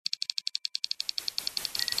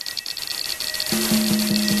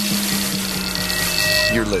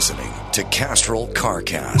You're listening to Castrol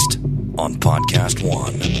CarCast on Podcast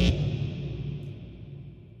One.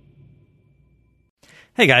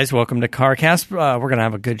 Hey guys, welcome to CarCast. We're going to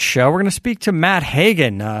have a good show. We're going to speak to Matt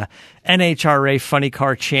Hagan, NHRA Funny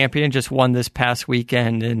Car Champion, just won this past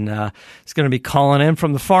weekend, and he's going to be calling in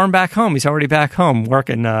from the farm back home. He's already back home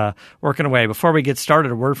working away. Before we get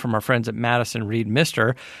started, a word from our friends at Madison Reed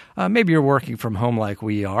Mister. Maybe you're working from home like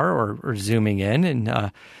we are, or zooming in,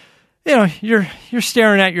 and you're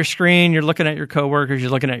staring at your screen, you're looking at your coworkers, you're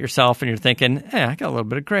looking at yourself, and you're thinking, I got a little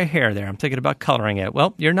bit of gray hair there. I'm thinking about coloring it.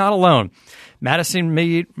 Well, you're not alone. Madison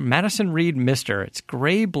Reed Mister. It's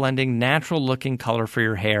gray blending, natural-looking color for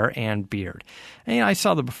your hair and beard. And I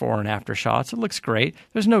saw the before and after shots. It looks great.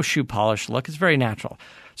 There's no shoe polish look. It's very natural.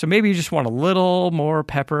 So maybe you just want a little more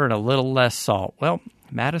pepper and a little less salt. Well,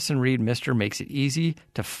 Madison Reed Mister makes it easy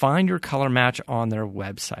to find your color match on their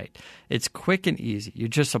website. It's quick and easy. You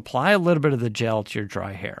just apply a little bit of the gel to your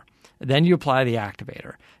dry hair. Then you apply the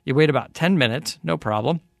activator. You wait about 10 minutes, no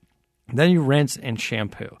problem. Then you rinse and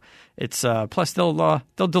shampoo. It's plus they'll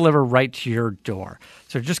deliver right to your door.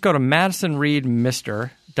 So just go to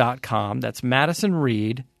MadisonReedMister.com. That's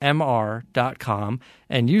MadisonReedMR.com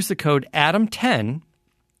and use the code ADAM10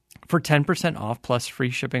 for 10% off plus free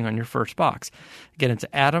shipping on your first box. Again, it's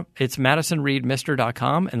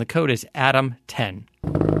MadisonReedMister.com and the code is ADAM10.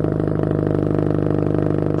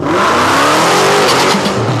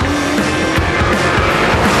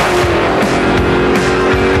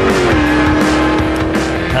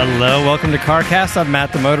 Hello, welcome to CarCast. I'm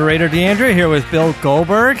Matt the Moderator DeAndre here with Bill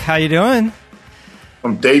Goldberg. How you doing?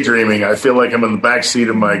 I'm daydreaming. I feel like I'm in the back seat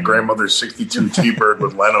of my grandmother's 62 T-Bird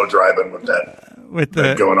with Leno driving with that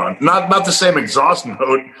going on. Not the same exhaust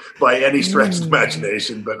note by any stretch of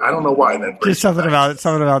imagination, but I don't know why that. Just something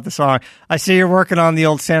about the song. I see you're working on the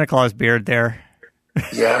old Santa Claus beard there.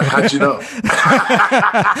 Yeah, how'd you know?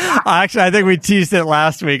 Actually, I think we teased it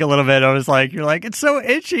last week a little bit. I was like, you're like, it's so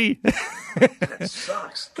itchy. That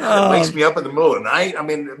sucks. God, it wakes me up in the middle of the night. I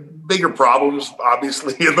mean, bigger problems,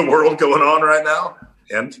 obviously, in the world going on right now.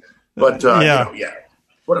 But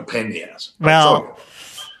what a pain in the ass. Well,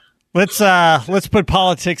 let's put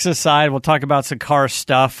politics aside. We'll talk about some car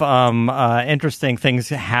stuff. Interesting things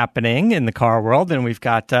happening in the car world, and we've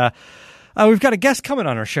got a guest coming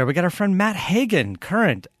on our show. We got our friend Matt Hagan,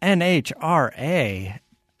 current NHRA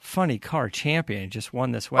Funny Car Champion, just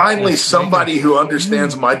won this weekend. Finally, somebody who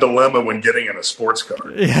understands my dilemma when getting in a sports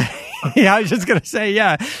car. Yeah, I was just gonna say,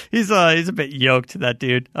 he's a bit yoked, that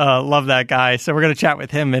dude. Love that guy. So we're gonna chat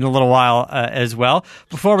with him in a little while as well.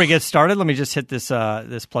 Before we get started, let me just hit this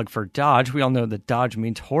plug for Dodge. We all know that Dodge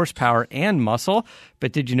means horsepower and muscle,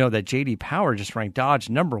 but did you know that J.D. Power just ranked Dodge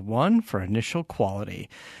 #1 for initial quality?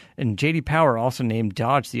 And J.D. Power also named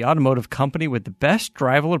Dodge the automotive company with the best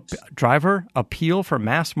driver appeal for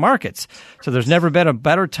mass markets. So there's never been a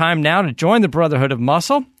better time now to join the Brotherhood of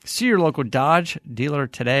Muscle. See your local Dodge dealer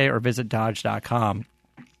today or visit Dodge.com.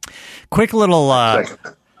 Quick little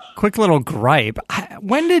gripe.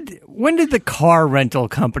 When did the car rental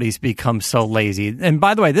companies become so lazy? And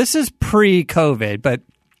by the way, this is pre-COVID, but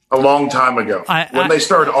a long time ago. When they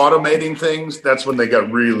started automating things, that's when they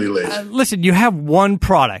got really lazy. Listen, you have one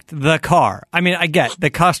product, the car. I mean, I get the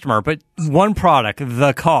customer, but one product,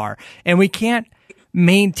 the car. And we can't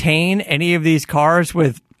maintain any of these cars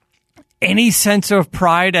with any sense of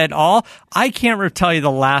pride at all. I can't tell you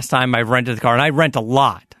the last time I've rented a car, and I rent a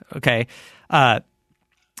lot, okay, that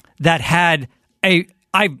had in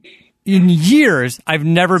years, I've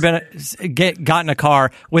never gotten a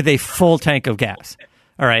car with a full tank of gas.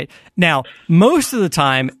 All right. Now, most of the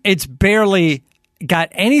time, it's barely got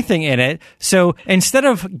anything in it. So instead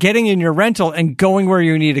of getting in your rental and going where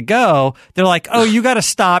you need to go, they're like, oh, you got to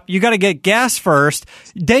stop. You got to get gas first.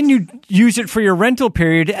 Then you use it for your rental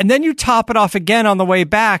period. And then you top it off again on the way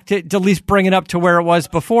back to at least bring it up to where it was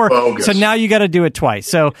before. Bogus. So now you got to do it twice.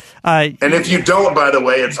 So, and if you don't, by the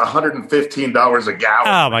way, it's $115 a gallon.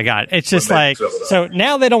 Oh my God. It's just like, so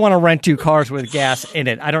now they don't want to rent two cars with gas in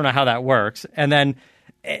it. I don't know how that works. And then,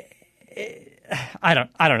 I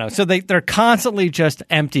don't know. So they're constantly just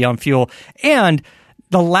empty on fuel. And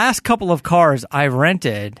the last couple of cars I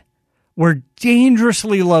rented were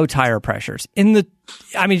dangerously low tire pressures. I'm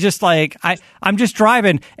just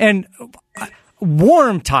driving, and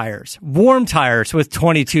warm tires with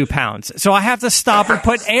 22 pounds. So I have to stop and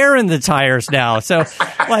put air in the tires now. So,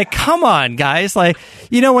 like, come on, guys. Like,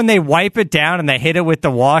 when they wipe it down and they hit it with the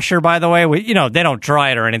washer, by the way, they don't dry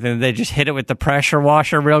it or anything. They just hit it with the pressure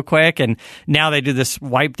washer real quick. And now they do this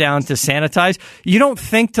wipe down to sanitize. You don't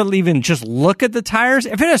think to even just look at the tires.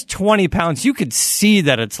 If it has 20 pounds, you could see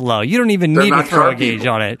that it's low. You don't even need to throw a gauge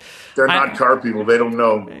on it. They're not car people. They don't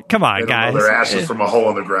know. Come on, guys. Their asses from a hole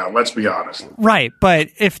in the ground. Let's be honest. Right, but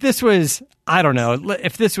if this was, I don't know,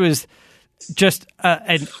 if this was just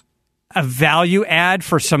a value add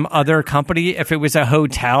for some other company, if it was a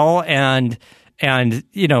hotel and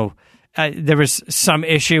there was some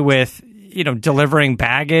issue with delivering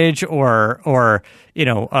baggage or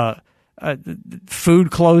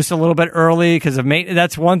food closed a little bit early because of maintenance.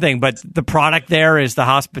 That's one thing, but the product there is the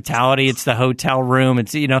hospitality. It's the hotel room.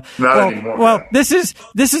 It's not anymore. Well, this is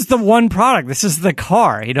the one product. This is the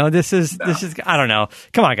car. This is I don't know.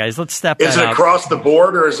 Come on, guys, let's step. Is it across the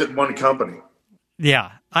board or is it one company?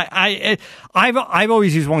 Yeah, I've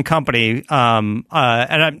always used one company, and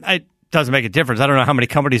I doesn't make a difference. I don't know how many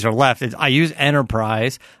companies are left. I use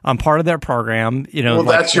Enterprise. I'm part of their program. Well,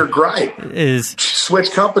 that's your gripe. Is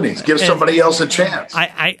switch companies. Give somebody else a chance.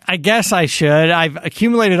 I guess I should. I've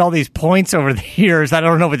accumulated all these points over the years. I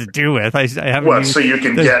don't know what to do with. I haven't. What? So you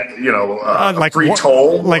can get like free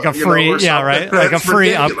toll, like a free right, like a free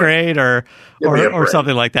ridiculous. Upgrade or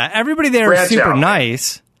something like that. Everybody there is super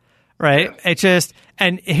nice, right? Yeah. It just.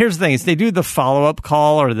 And here's the thing, is they do the follow-up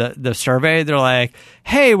call or the survey. They're like,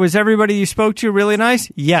 hey, was everybody you spoke to really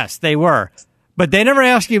nice? Yes, they were. But they never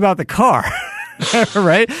ask you about the car,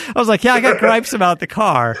 right? I was like, yeah, I got gripes about the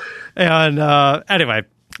car. And anyway,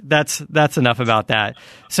 that's enough about that.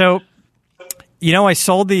 So, I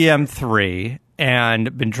sold the M3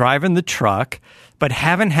 and been driving the truck, but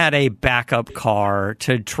haven't had a backup car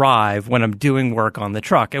to drive when I'm doing work on the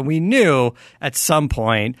truck. And we knew at some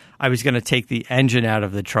point I was going to take the engine out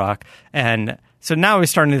of the truck. And so now I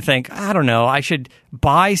was starting to think, I don't know, I should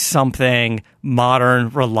buy something modern,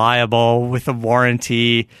 reliable with a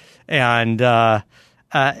warranty and I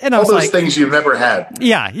was all those things you've never had.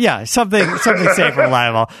 Yeah, something safe and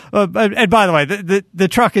reliable. And by the way, the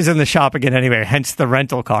truck is in the shop again anyway, hence the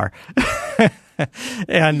rental car.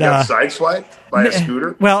 And you got sideswiped by a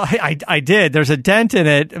scooter? Well, I did. There's a dent in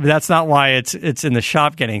it. But that's not why it's in the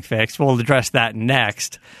shop getting fixed. We'll address that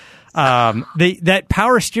next. That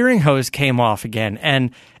power steering hose came off again, and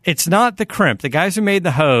it's not the crimp. The guys who made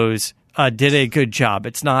the hose did a good job.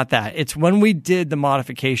 It's not that. It's when we did the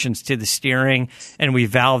modifications to the steering and we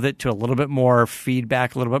valved it to a little bit more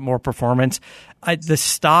feedback, a little bit more performance. The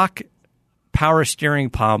stock power steering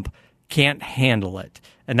pump can't handle it.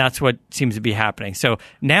 And that's what seems to be happening. So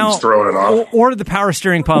now, throwing it off. Or the power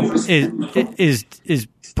steering pump is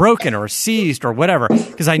broken or seized or whatever.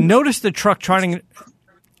 Because I noticed the truck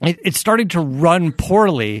it's starting to run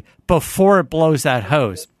poorly before it blows that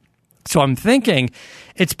hose. So I'm thinking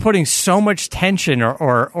it's putting so much tension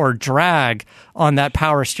or drag on that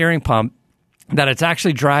power steering pump that it's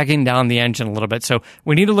actually dragging down the engine a little bit. So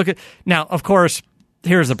we need to look at now. Of course,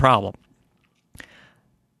 here's the problem.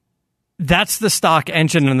 That's the stock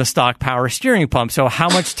engine and the stock power steering pump. So how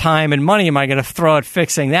much time and money am I going to throw at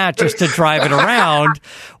fixing that just to drive it around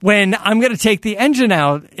when I'm going to take the engine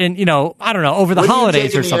out in, I don't know, over the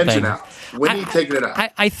holidays or something? When are you taking it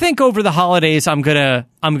out? I think over the holidays I'm gonna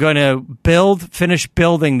finish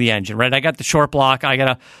building the engine. Right, I got the short block. I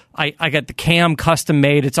got the cam custom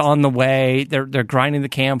made. It's on the way. They're grinding the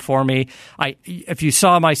cam for me. If you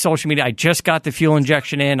saw my social media, I just got the fuel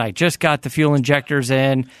injection in. I just got the fuel injectors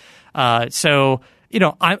in. So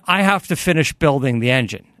I have to finish building the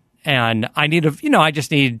engine, and I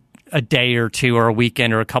just need a day or two or a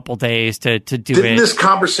weekend or a couple days to do it. Didn't this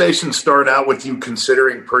conversation start out with you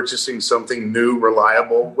considering purchasing something new,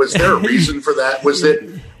 reliable? Was there a reason for that? Was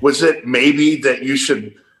it maybe that you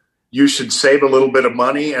should save a little bit of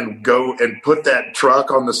money and go and put that truck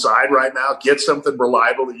on the side right now, get something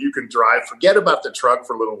reliable that you can drive, forget about the truck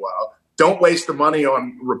for a little while. Don't waste the money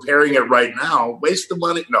on repairing it right now. Waste the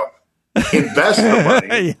money. No. Invest the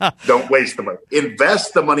money. Yeah. Don't waste the money.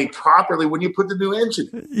 Invest the money properly when you put the new engine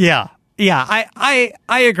in. Yeah. I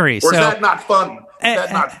agree. Or is that not fun?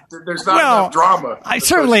 There's not enough drama.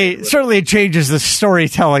 Certainly it changes the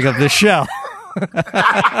storytelling of the show.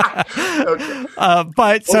 Okay.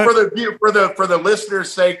 But so for the listener's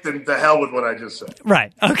sake, then to hell with what I just said.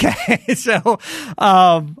 Right. Okay. So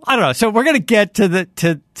I don't know. So we're going to get to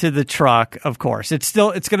the truck. Of course, it's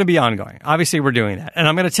going to be ongoing. Obviously, we're doing that, and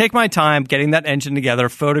I'm going to take my time getting that engine together,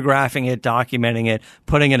 photographing it, documenting it,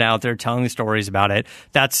 putting it out there, telling stories about it.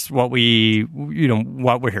 That's what what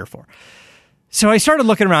we're here for. So I started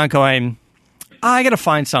looking around going, I got to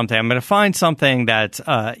find something. I'm going to find something that's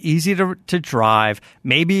easy to drive,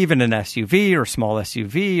 maybe even an SUV or small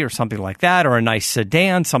SUV or something like that, or a nice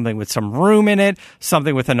sedan, something with some room in it,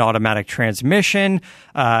 something with an automatic transmission,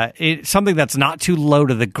 something that's not too low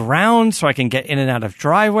to the ground so I can get in and out of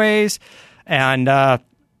driveways. And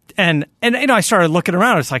I started looking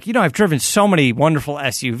around. It's like, I've driven so many wonderful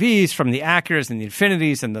SUVs, from the Acuras and the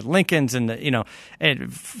Infinitis and the Lincolns and the,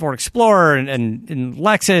 and Ford Explorer and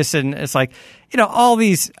Lexus. And it's like, all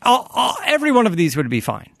these, every one of these would be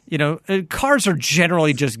fine. Cars are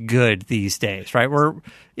generally just good these days, right?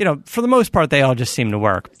 For the most part, they all just seem to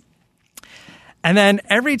work. And then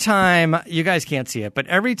every time, you guys can't see it, but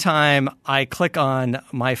every time I click on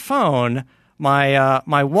my phone, my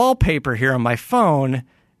wallpaper here on my phone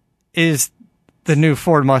is the new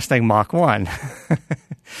Ford Mustang Mach-1,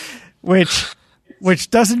 which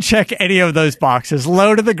doesn't check any of those boxes.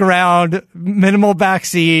 Low to the ground, minimal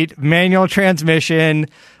backseat, manual transmission,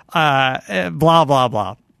 blah, blah,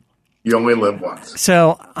 blah. You only live once.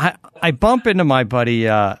 So I bump into my buddy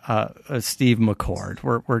Steve McCord.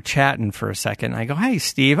 We're chatting for a second. I go, hey,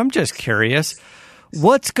 Steve, I'm just curious.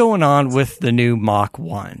 What's going on with the new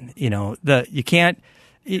Mach-1? You can't...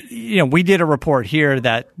 we did a report here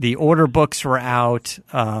that the order books were out,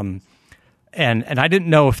 and I didn't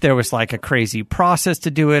know if there was like a crazy process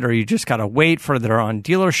to do it, or you just got to wait for they're on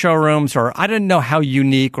dealer showrooms, or I didn't know how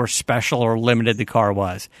unique or special or limited the car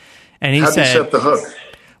was. And he said, how'd you set the hook?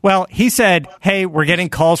 Well, he said, hey, we're getting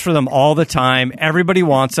calls for them all the time. Everybody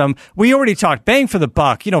wants them. We already talked bang for the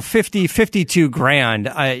buck, 52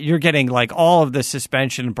 grand. You're getting like all of the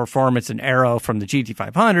suspension and performance and aero from the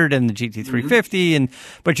GT500 and the GT350,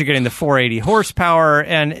 but you're getting the 480 horsepower.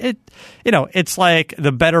 And it's like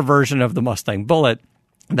the better version of the Mustang Bullitt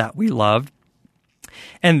that we loved.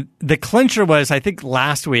 And the clincher was, I think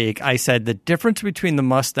last week I said the difference between the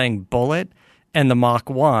Mustang Bullitt and the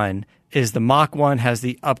Mach-1 is the Mach-1 has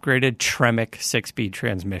the upgraded Tremec 6-speed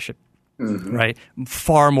transmission, right?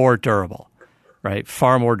 Far more durable, right?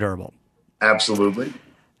 Far more durable. Absolutely.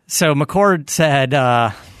 So McCord said,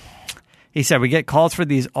 he said, we get calls for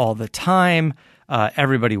these all the time.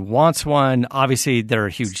 Everybody wants one. Obviously, they're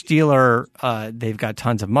a huge dealer. They've got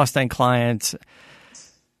tons of Mustang clients.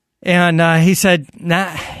 And he said,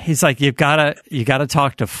 he's like, you gotta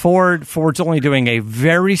talk to Ford. Ford's only doing a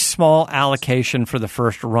very small allocation for the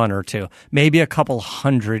first run or two, maybe a couple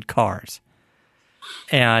hundred cars.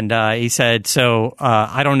 And he said, so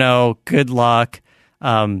I don't know. Good luck.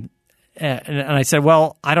 And I said,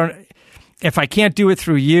 well, if I can't do it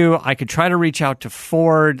through you, I could try to reach out to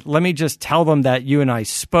Ford. Let me just tell them that you and I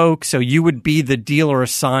spoke, so you would be the dealer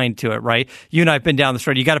assigned to it, right? You and I have been down this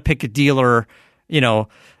road. You got to pick a dealer,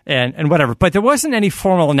 and whatever. But there wasn't any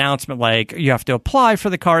formal announcement like you have to apply for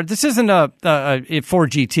the car. This isn't a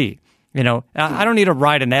Ford GT. I don't need to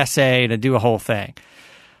write an essay to do a whole thing.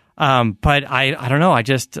 But I don't know. I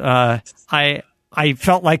just I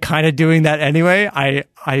felt like kind of doing that anyway.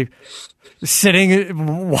 I sitting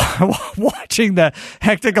watching the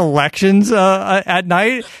hectic elections at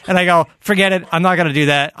night, and I go, forget it, I'm not going to do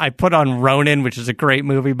that. I put on Ronin, which is a great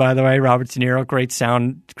movie, by the way. Robert De Niro, great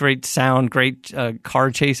sound, great car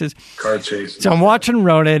chases. So I'm watching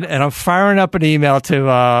Ronin, and I'm firing up an email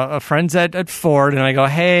to friends at Ford, and I go,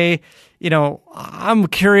 hey, I'm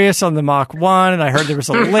curious on the Mach-1, and I heard there was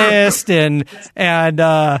a list, and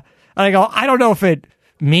I go, I don't know if it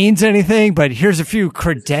means anything, but here's a few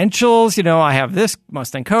credentials. I have this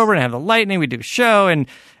Mustang Cobra, and I have the Lightning. We do a show,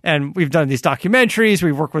 and we've done these documentaries.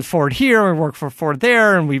 We work with Ford here, we work for Ford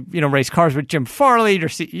there, and we race cars with Jim Farley, your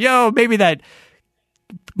CEO. Maybe that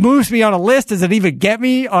moves me on a list. Does it even get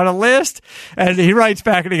me on a list? And he writes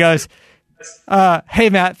back and he goes, hey,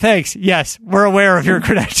 Matt, thanks. Yes, we're aware of your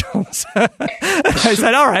credentials. I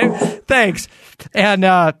said, all right, thanks.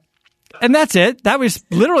 And that's it. That was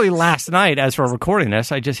literally last night as we're recording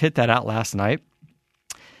this. I just hit that out last night.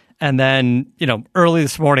 And then, early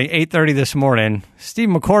this morning, 8:30 this morning, Steve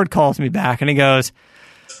McCord calls me back and he goes,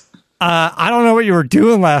 I don't know what you were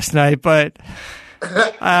doing last night, but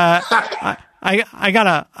I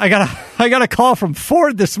got a call from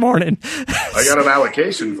Ford this morning. I got an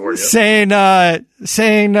allocation for you. saying,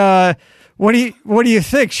 what do you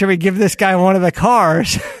think? Should we give this guy one of the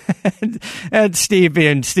cars? and Steve,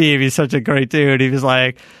 being Steve, he's such a great dude. He was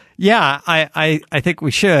like, yeah, I think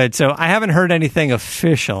we should. So I haven't heard anything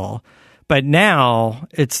official, but now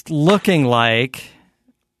it's looking like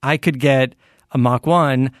I could get a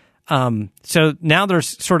Mach-1. So now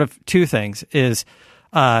there's sort of two things is,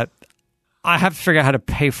 I have to figure out how to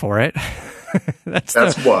pay for it.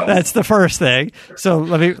 That's one. That's the first thing. So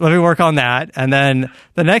let me work on that. And then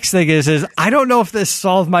the next thing is I don't know if this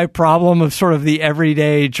solved my problem of sort of the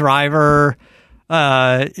everyday driver,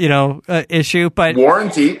 issue, but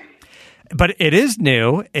warranty. But it is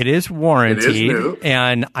new. It is warranted.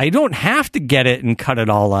 And I don't have to get it and cut it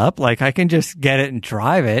all up. Like, I can just get it and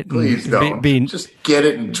drive it. Please don't. Just get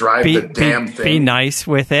it and drive the damn thing. Be nice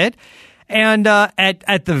with it. And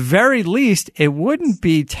at the very least, it wouldn't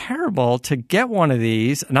be terrible to get one of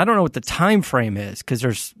these. And I don't know what the time frame is, because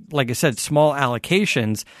there's, like I said, small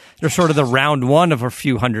allocations. There's sort of the round one of a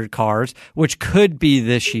few hundred cars, which could be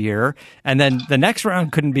this year. And then the next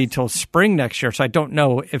round couldn't be till spring next year. So I don't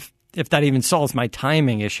know if that even solves my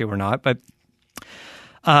timing issue or not. But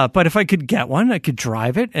if I could get one, I could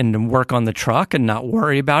drive it and work on the truck and not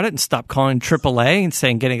worry about it and stop calling AAA and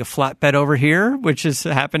saying getting a flatbed over here, which has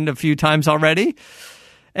happened a few times already,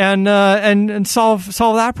 and solve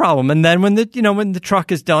that problem. And then when the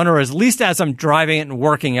truck is done, or at least as I'm driving it and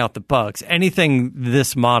working out the bugs, anything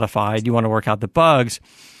this modified, you want to work out the bugs.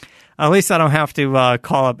 At least I don't have to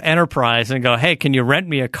call up Enterprise and go, hey, can you rent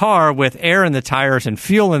me a car with air in the tires and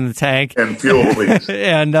fuel in the tank? And fuel, please.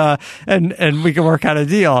 and we can work out a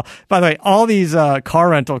deal. By the way, all these car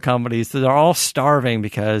rental companies, they're all starving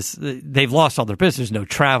because they've lost all their business. No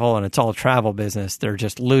travel, and it's all travel business. They're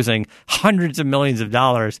just losing hundreds of millions of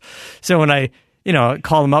dollars. So when I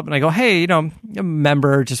call them up and I go, hey, I'm a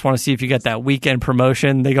member, just want to see if you get that weekend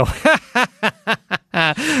promotion. They go,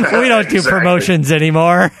 we don't do promotions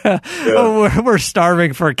anymore. Yeah. We're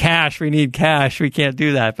starving for cash. We need cash. We can't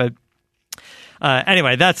do that. But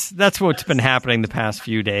anyway, that's what's been happening the past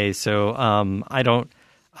few days. So I don't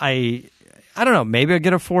know. Maybe I'll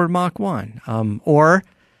get a Ford Mach 1. Or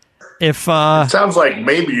if it sounds like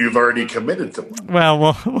maybe you've already committed to one.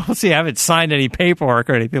 Well, we'll see. I haven't signed any paperwork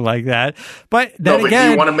or anything like that. But then do again,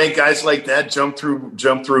 you want to make guys like that jump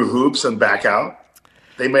through hoops and back out?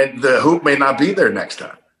 The hoop may not be there next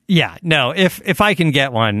time. Yeah, no. If I can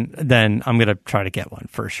get one, then I'm going to try to get one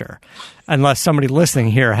for sure. Unless somebody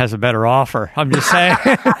listening here has a better offer. I'm just saying.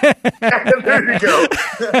 There you go.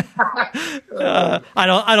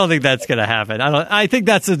 I don't think that's going to happen. I think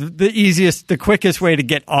that's the quickest way to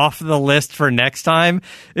get off the list for next time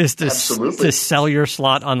is to sell your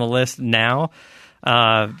slot on the list now.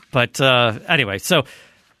 But anyway, so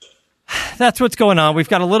that's what's going on. We've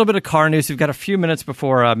got a little bit of car news. We've got a few minutes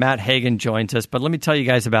before Matt Hagan joins us. But let me tell you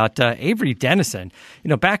guys about Avery Dennison.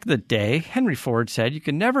 Back in the day, Henry Ford said you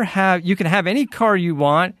can have any car you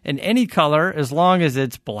want in any color as long as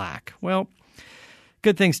it's black. Well,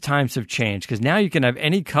 good things times have changed, because now you can have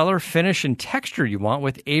any color, finish, and texture you want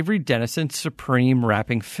with Avery Dennison Supreme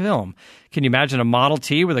Wrapping Film. Can you imagine a Model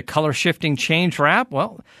T with a color-shifting change wrap?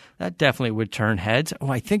 Well, that definitely would turn heads. Oh,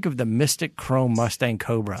 I think of the Mystic Chrome Mustang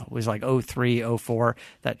Cobra. It was like 03, 04,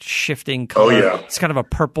 that shifting color. Oh, yeah. It's kind of a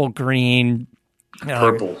purple-green.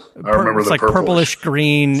 Purple. I remember it's the like purplish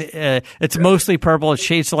green. It's mostly purple. It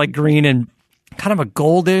shades like green and kind of a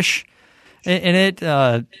goldish in it.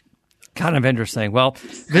 Kind of interesting. Well,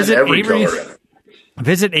 visit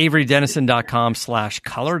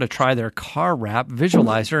averydennison.com/color to try their car wrap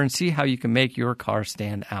visualizer and see how you can make your car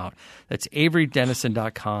stand out. That's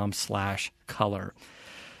averydennison.com/color.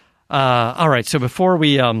 All right. So before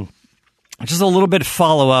we, just a little bit of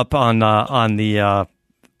follow up on the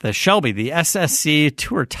Shelby, the SSC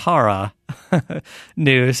Tuatara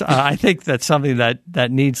news. I think that's something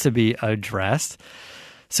that needs to be addressed.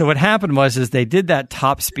 So what happened was they did that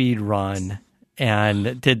top speed run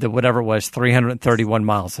and did the whatever it was, 331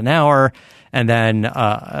 miles an hour. And then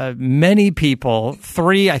many people,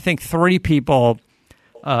 three people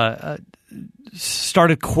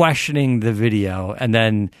started questioning the video. And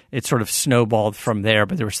then it sort of snowballed from there.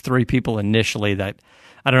 But there was three people initially that,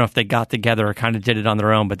 I don't know if they got together or kind of did it on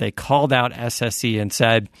their own, but they called out SSC and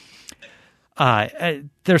said,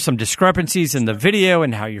 there's some discrepancies in the video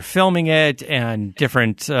and how you're filming it, and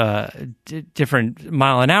different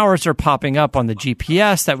mile an hours are popping up on the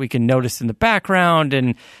GPS that we can notice in the background,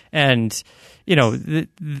 and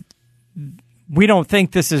we don't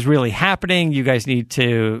think this is really happening. You guys need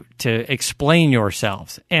to explain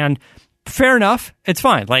yourselves. And fair enough, it's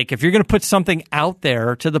fine. Like, if you're going to put something out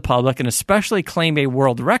there to the public, and especially claim a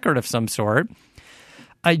world record of some sort,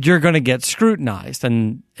 you're going to get scrutinized.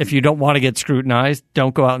 And if you don't want to get scrutinized,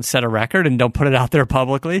 don't go out and set a record and don't put it out there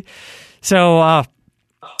publicly. So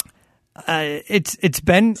it's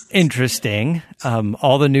been interesting,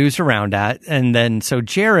 all the news around that. And then so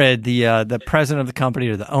Jared, the president of the company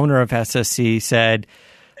or the owner of SSC, said,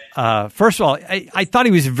 first of all, I thought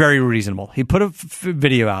he was very reasonable. He put a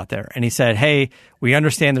video out there and he said, hey, we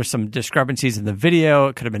understand there's some discrepancies in the video.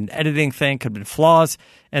 It could have been an editing thing, could have been flaws.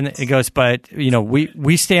 And it goes, but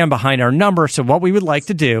we stand behind our number. So what we would like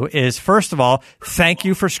to do is, first of all, thank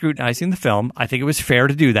you for scrutinizing the film. I think it was fair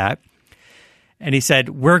to do that. And he said,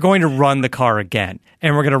 we're going to run the car again.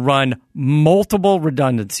 And we're going to run multiple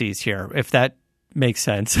redundancies here, if that makes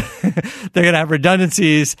sense. They're going to have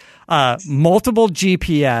redundancies, multiple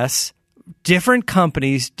GPS, different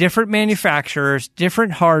companies, different manufacturers,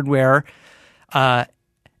 different hardware, and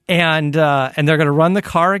they're going to run the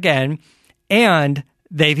car again. And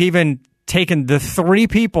they've even taken the 3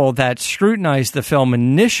 people that scrutinized the film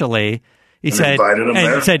initially. He said,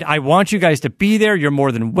 I want you guys to be there. You're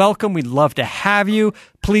more than welcome. We'd love to have you.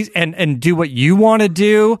 Please, and do what you want to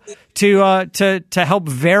do to help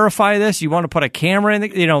verify this. You want to put a camera in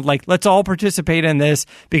the, let's all participate in this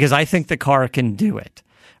because I think the car can do it.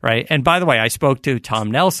 Right. And by the way, I spoke to Tom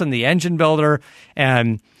Nelson, the engine builder,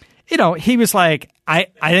 and, he was like, I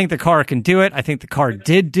think the car can do it. I think the car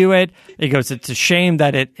did do it. He goes, it's a shame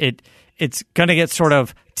that it's going to get sort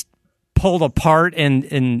of pulled apart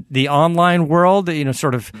in the online world,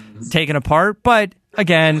 sort of taken apart. But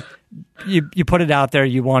again, you put it out there,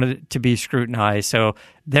 you want it to be scrutinized. So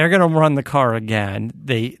they're going to run the car again.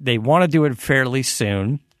 They want to do it fairly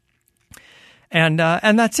soon. And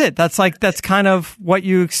that's it. That's kind of what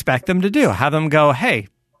you expect them to do. Have them go, hey,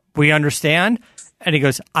 we understand. And he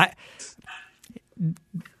goes,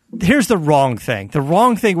 here's the wrong thing. The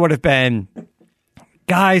wrong thing would have been,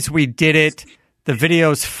 guys, we did it. The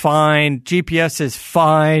video's fine. GPS is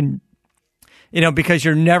fine, because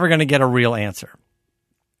you're never going to get a real answer,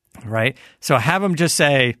 right? So have them just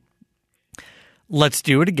say, let's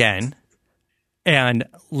do it again and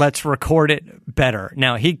let's record it better.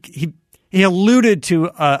 Now, he alluded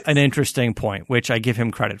to an interesting point, which I give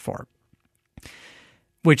him credit for,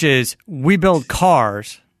 which is we build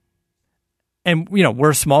cars. And,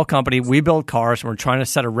 we're a small company. We build cars, and we're trying to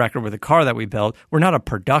set a record with the car that we build. We're not a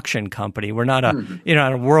production company. We're not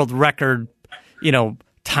a world record,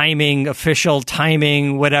 timing, official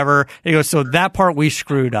timing, whatever. He goes, so that part we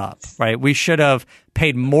screwed up, right? We should have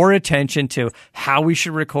paid more attention to how we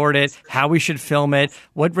should record it, how we should film it,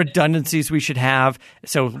 what redundancies we should have.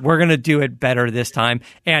 So we're going to do it better this time.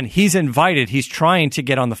 And he's trying to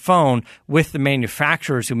get on the phone with the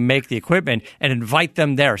manufacturers who make the equipment and invite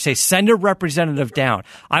them there. Say, send a representative down.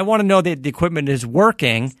 I want to know that the equipment is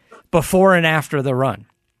working before and after the run,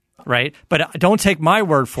 right? But don't take my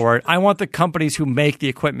word for it. I want the companies who make the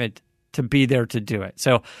equipment to be there to do it.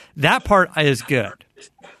 So that part is good.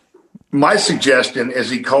 My suggestion is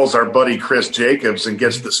he calls our buddy Chris Jacobs and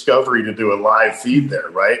gets Discovery to do a live feed there,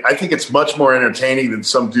 right? I think it's much more entertaining than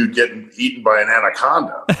some dude getting eaten by an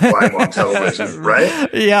anaconda live on television, right?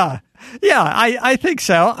 Yeah, I think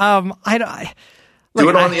so. Do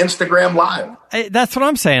it on Instagram Live. That's what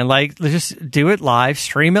I'm saying. Just do it live,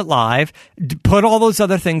 stream it live, put all those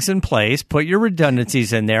other things in place, put your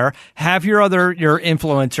redundancies in there, have your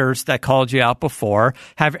influencers that called you out before,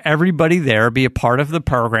 have everybody there be a part of the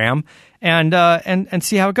program, and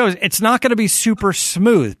see how it goes. It's not going to be super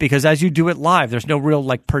smooth because as you do it live, there's no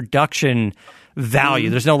real production value.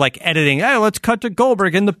 There's no editing. Hey, let's cut to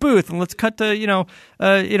Goldberg in the booth, and let's cut to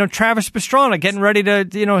Travis Pastrana getting ready to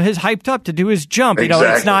his hyped up to do his jump.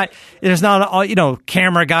 Exactly. There's not all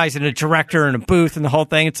camera guys and a director in a booth and the whole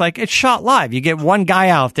thing. It's shot live. You get one guy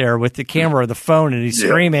out there with the camera or the phone and he's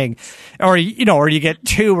screaming, or you get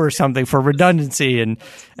 2 or something for redundancy and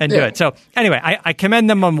do it. So anyway, I commend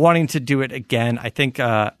them on wanting to do it again. I think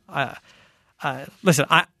listen,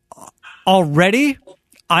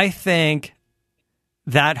 I think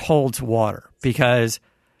that holds water because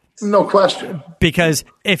no question. Because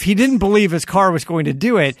if he didn't believe his car was going to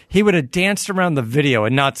do it, he would have danced around the video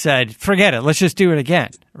and not said, forget it, let's just do it again,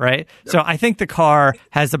 right? Yep. So I think the car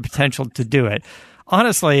has the potential to do it.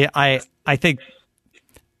 Honestly, I think,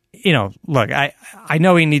 look, I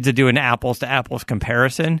know he needs to do an apples to apples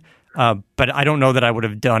comparison, but I don't know that I would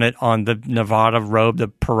have done it on the Nevada road, the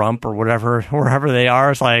Pahrump or wherever they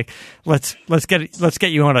are. It's let's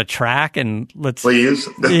get you on a track and let's please.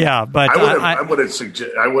 Yeah, but I would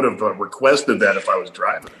have requested that if I was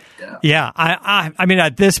driving. Yeah. I mean,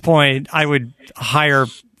 at this point, I would hire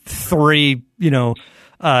 3,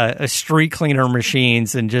 street cleaner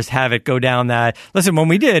machines and just have it go down that. Listen, when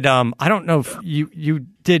we did, I don't know if you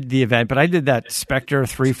did the event, but I did that Spectre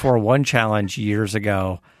 341 challenge years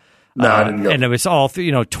ago. No, I didn't go. And it was all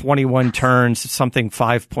 21 turns, something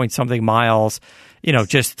 5 point something miles,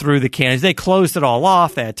 just through the canyons. They closed it all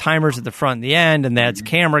off. They had timers at the front and the end, and they had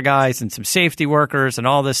camera guys and some safety workers and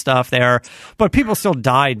all this stuff there. But people still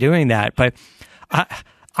died doing that. But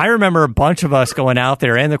I remember a bunch of us going out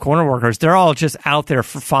there, and the corner workers, they're all just out there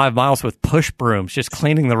for 5 miles with push brooms, just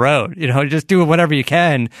cleaning the road, just doing whatever you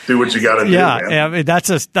can. Do what you got to do, man. I mean, that's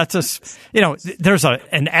there's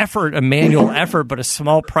an effort, a manual effort, but a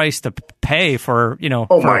small price to pay for,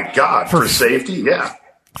 my God, for safety. Yeah.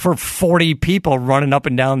 For 40 people running up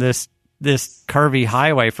and down this curvy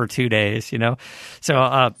highway for 2 days,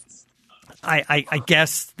 So, I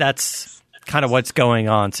guess that's kind of what's going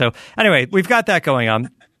on. So anyway, we've got that going on.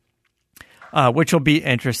 Which will be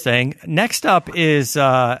interesting. Next up is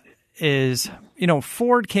Ford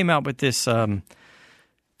came out with this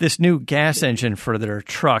new gas engine for their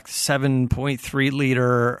truck, 7.3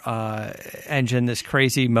 liter engine, this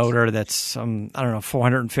crazy motor that's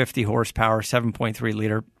 450 horsepower, 7.3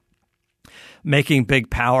 liter, making big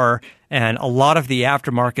power, and a lot of the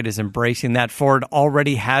aftermarket is embracing that. Ford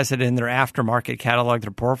already has it in their aftermarket catalog,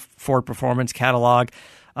 their Ford Performance catalog.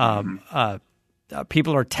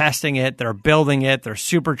 People are testing it, they're building it, they're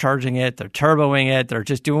supercharging it, they're turboing it, they're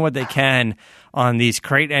just doing what they can on these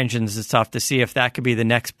crate engines and stuff to see if that could be the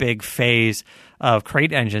next big phase of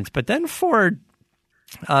crate engines. But then Ford,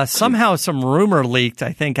 somehow some rumor leaked,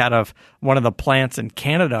 I think, out of one of the plants in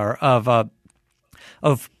Canada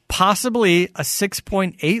of possibly a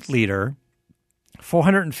 6.8 liter,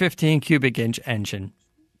 415 cubic inch engine,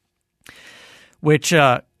 which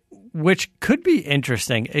could be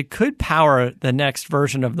interesting. It could power the next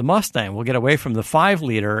version of the Mustang. We'll get away from the 5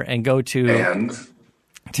 liter and go to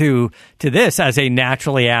this as a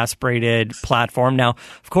naturally aspirated platform. Now,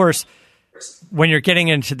 of course, when you're getting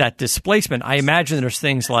into that displacement, I imagine there's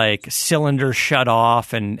things like cylinder shut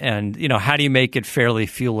off and how do you make it fairly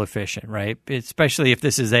fuel efficient, right? Especially if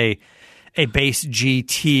this is a base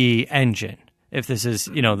GT engine. If this is,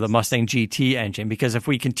 the Mustang GT engine, because if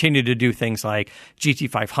we continue to do things like GT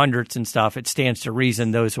 500s and stuff, it stands to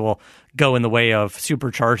reason those will go in the way of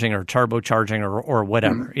supercharging or turbocharging or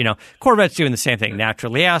whatever. Corvette's doing the same thing,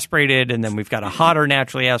 naturally aspirated, and then we've got a hotter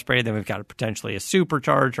naturally aspirated, then we've got potentially a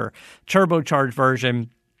supercharged or turbocharged version.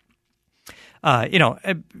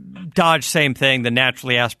 Dodge, same thing, the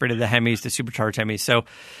naturally aspirated, the Hemis, the supercharged Hemis. So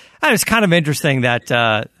it's kind of interesting that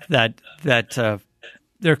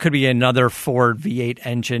there could be another Ford V8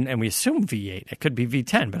 engine, and we assume V8. It could be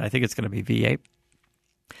V10, but I think it's going to be V8.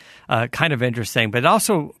 Kind of interesting, but it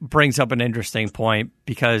also brings up an interesting point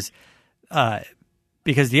because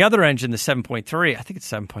the other engine, the 7.3, I think it's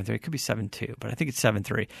 7.3, it could be 7.2, but I think it's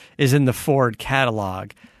 7.3, is in the Ford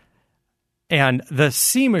catalog. And the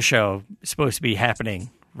SEMA show is supposed to be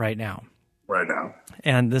happening right now.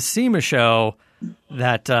 And the SEMA show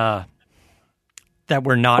that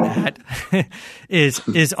we're not at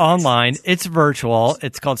is online. It's virtual.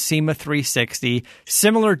 It's called SEMA 360.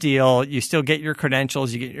 Similar deal. You still get your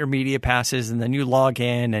credentials, you get your media passes, and then you log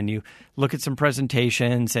in and you look at some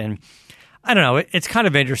presentations. And I don't know, it's kind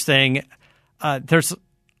of interesting.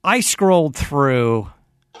 I scrolled through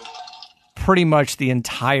pretty much the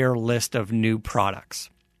entire list of new products,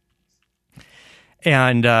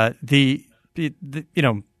 and the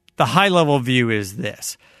high level view is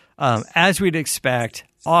this. As we'd expect,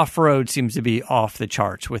 off-road seems to be off the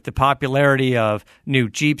charts with the popularity of new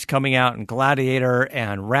Jeeps coming out and Gladiator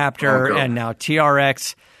and Raptor and now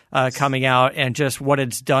TRX coming out, and just what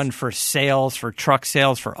it's done for sales, for truck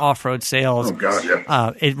sales, for off-road sales.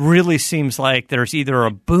 It really seems like there's either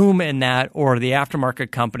a boom in that or the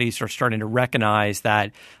aftermarket companies are starting to recognize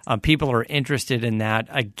that people are interested in that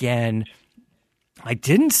again. I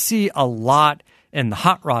didn't see a lot in the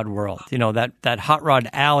hot rod world, that hot rod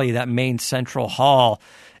alley, that main central hall.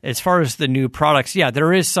 As far as the new products, yeah,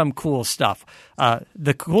 there is some cool stuff.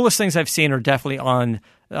 The coolest things I've seen are definitely on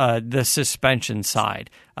the suspension side.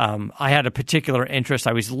 I had a particular interest.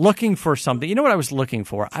 I was looking for something. You know what I was looking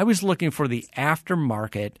for? I was looking for the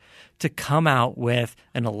aftermarket to come out with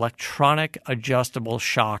an electronic adjustable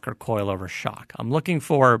shock or coilover shock. I'm looking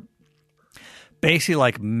for basically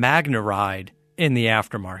like MagneRide in the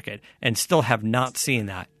aftermarket, and still have not seen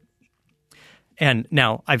that. And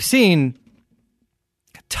now I've seen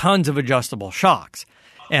tons of adjustable shocks,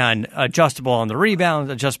 and adjustable on the rebound,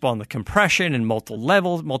 adjustable on the compression, and multiple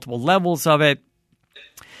levels of it.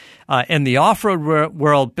 In the off-road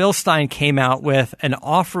world, Bill Stein came out with an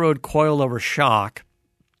off-road coilover shock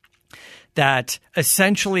that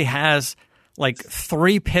essentially has like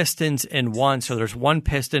 3 pistons in one. So there's one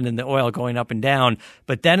piston in the oil going up and down,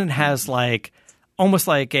 but then it has like almost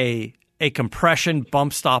like a a compression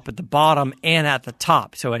bump stop at the bottom and at the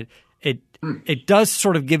top. So it does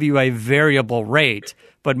sort of give you a variable rate,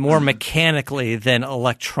 but more mechanically than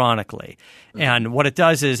electronically. And what it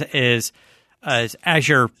does is as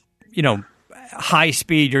you're, high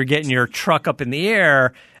speed, you're getting your truck up in the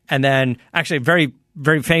air, and then actually very,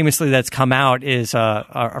 very famously that's come out is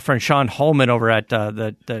our friend Sean Holman over at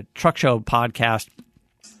the Truck Show podcast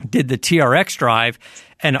did the TRX drive,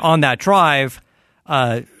 and on that drive,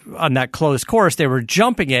 on that closed course, they were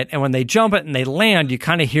jumping it, and when they jump it and they land, you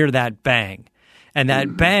kind of hear that bang. And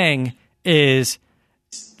that bang is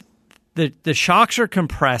the shocks are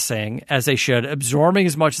compressing as they should, absorbing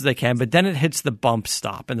as much as they can, but then it hits the bump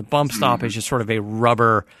stop, and the bump stop is just sort of a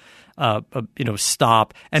rubber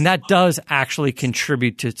stop, and that does actually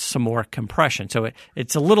contribute to some more compression. So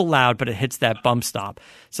it's a little loud, but it hits that bump stop.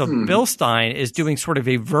 So Bilstein is doing sort of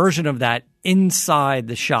a version of that inside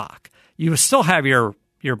the shock. You still have your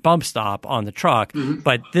bump stop on the truck,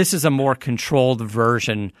 but this is a more controlled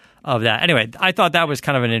version of that. Anyway, I thought that was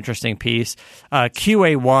kind of an interesting piece.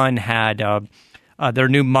 QA1 had their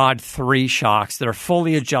new Mod 3 shocks that are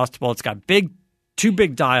fully adjustable. It's got two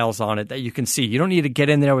big dials on it that you can see. You don't need to get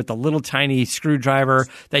in there with the little tiny screwdriver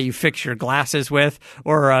that you fix your glasses with,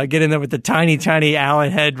 or get in there with the tiny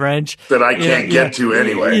Allen head wrench that I can't get to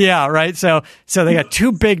anyway. Yeah, right. So they got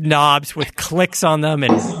two big knobs with clicks on them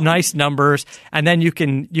and nice numbers, and then you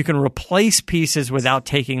can replace pieces without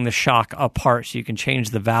taking the shock apart. So you can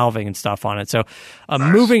change the valving and stuff on it. So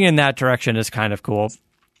nice. Moving in that direction is kind of cool.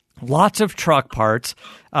 Lots of truck parts.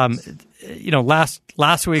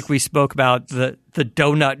 Last week we spoke about the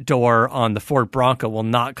donut door on the Ford Bronco will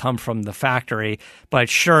not come from the factory, but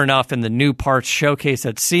sure enough, in the new parts showcase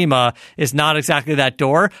at SEMA is not exactly that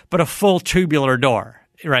door, but a full tubular door.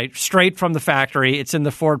 Right, straight from the factory. It's in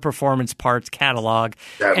the Ford Performance Parts catalog,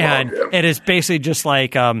 and it is basically just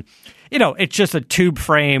like, it's just a tube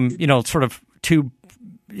frame, sort of tube.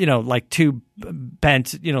 Like tube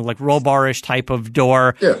bent, like roll bar-ish type of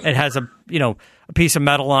door. Yeah. It has a piece of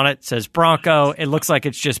metal on it. It says Bronco. It looks like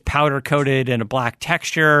it's just powder coated in a black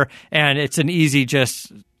texture, and it's an easy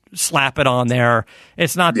just slap it on there.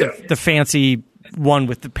 It's not the fancy one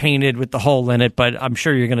with the painted with the hole in it, but I'm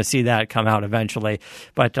sure you're going to see that come out eventually.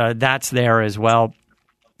 But that's there as well.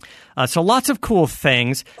 So lots of cool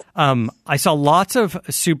things. I saw lots of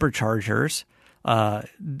superchargers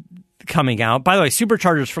coming out. By the way,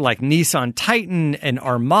 superchargers for like Nissan Titan and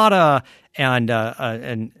Armada and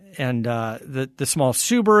the small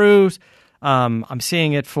Subarus. I'm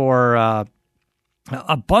seeing it for a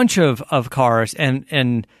bunch of cars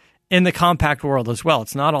and in the compact world as well.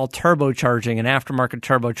 It's not all turbocharging and aftermarket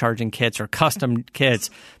turbocharging kits or custom kits.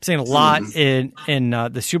 I'm seeing a lot in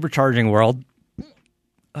the supercharging world.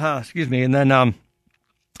 Excuse me. And then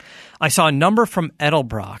I saw a number from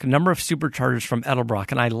Edelbrock, a number of superchargers from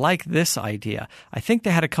Edelbrock, and I like this idea. I think they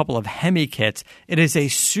had a couple of Hemi kits. It is a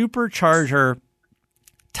supercharger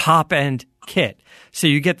top-end kit. So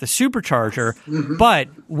you get the supercharger, but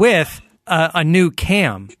with a new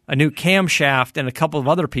camshaft, and a couple of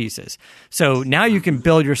other pieces. So now you can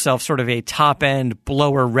build yourself sort of a top-end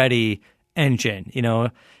blower-ready engine,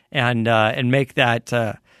 and make that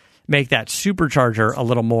supercharger a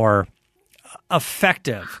little more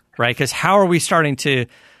effective, right? Because how are we starting to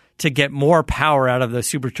get more power out of the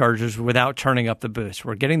superchargers without turning up the boost?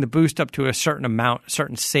 We're getting the boost up to a certain amount,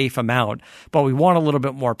 certain safe amount, but we want a little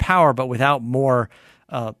bit more power, but without more,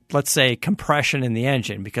 let's say, compression in the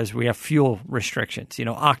engine because we have fuel restrictions,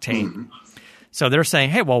 octane. So they're saying,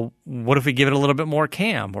 hey, well, what if we give it a little bit more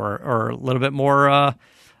cam or a little bit more,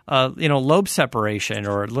 lobe separation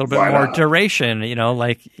or a little bit more duration,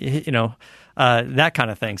 that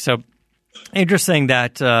kind of thing. So interesting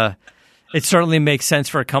that it certainly makes sense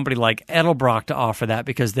for a company like Edelbrock to offer that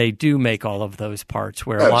because they do make all of those parts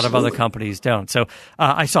where a lot of other companies don't. So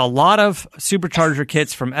I saw a lot of supercharger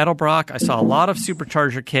kits from Edelbrock. I saw a lot of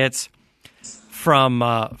supercharger kits from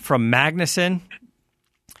Magnuson.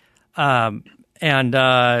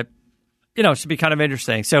 It should be kind of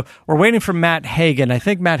interesting. So we're waiting for Matt Hagan. I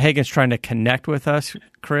think Matt Hagan's trying to connect with us,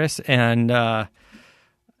 Chris, and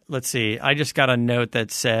let's see. I just got a note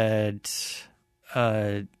that said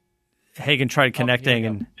Hagan tried connecting,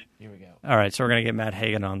 and here we go. All right, so we're going to get Matt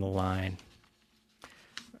Hagan on the line.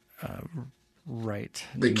 Right.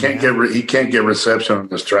 He can't get reception on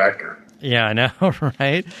this tractor. Yeah, I know,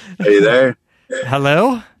 right? Are you there?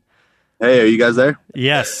 Hello? Hey, are you guys there?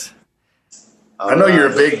 Yes. I know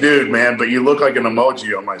you're a big dude, man, but you look like an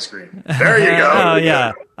emoji on my screen. There you go. Oh,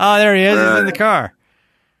 yeah. Oh, there he is. He's in the car.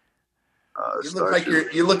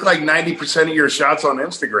 You look like 90% of your shots on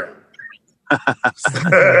Instagram.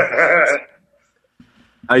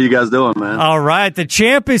 How you guys doing, man? All right, the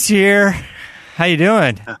champ is here. How you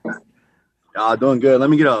doing? Doing good. Let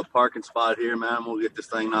me get a parking spot here, man. We'll get this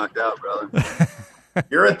thing knocked out, brother.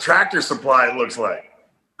 You're a Tractor Supply, it looks like.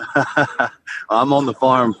 I'm on the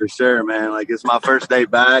farm for sure, man. Like, it's my first day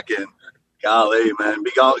back, and golly, man,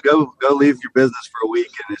 go leave your business for a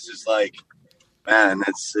week, and it's just like, man,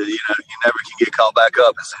 it's you never can get called back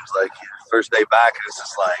up. It seems like first day back, and it's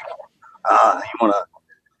just like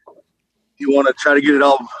you wanna try to get it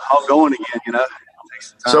all going again,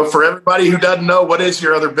 So for everybody who doesn't know, what is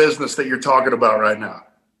your other business that you're talking about right now?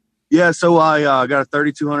 Yeah, so I got a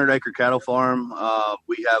 3,200 acre cattle farm.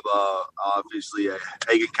 We have obviously a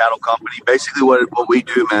Hagan cattle company. Basically, what we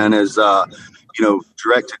do, man, is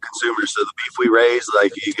direct to consumers. So the beef we raise,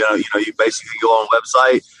 like you basically go on a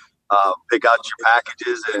website, pick out your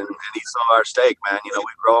packages, and eat some of our steak, man. We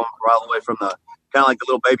grow them all the way from the kind of like the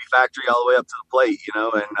little baby factory all the way up to the plate,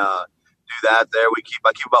 and do that there. I keep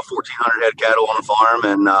about 1,400 head cattle on the farm,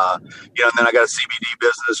 and and then I got a CBD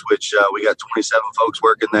business, which we got 27 folks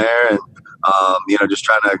working there, and just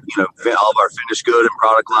trying to fit all of our finished good and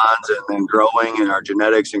product lines, and growing and our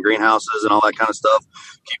genetics and greenhouses and all that kind of stuff.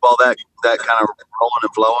 Keep all that kind of rolling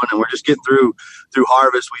and flowing, and we're just getting through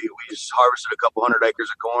harvest. We just harvested a couple hundred acres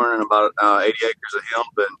of corn and about 80 acres of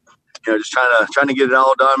hemp, and just trying to get it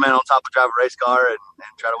all done, man. On top of drive a race car and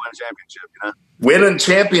try to win a championship. Winning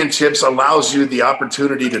championships allows you the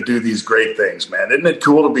opportunity to do these great things, man. Isn't it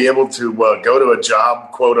cool to be able to go to a job,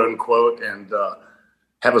 quote unquote, and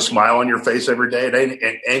have a smile on your face every day?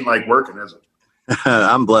 It ain't like working, is it?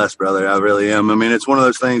 I'm blessed, brother. I really am. I mean, it's one of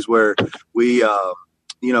those things where we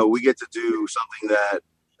get to do something that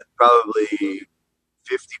probably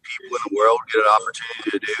 50 people in the world get an opportunity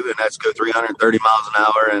to do, and that's go 330 miles an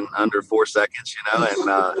hour in under 4 seconds,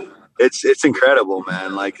 and it's incredible,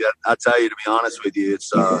 man. Like, I tell you, to be honest with you, it's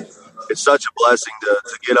such a blessing to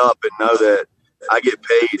get up and know that I get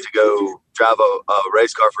paid to go drive a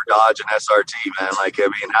race car for Dodge and SRT, man. Like, I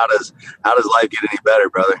mean, how does life get any better,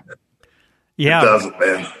 brother? Yeah, it doesn't,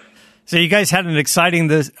 man. So you guys had an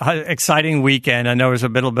exciting weekend. I know it was a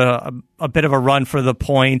bit of a run for the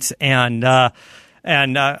points, and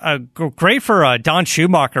great for Don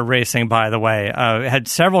Schumacher Racing, by the way. Had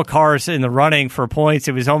several cars in the running for points.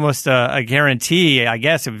 It was almost a guarantee. I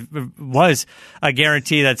guess it was a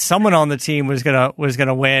guarantee that someone on the team was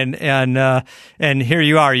gonna win. And here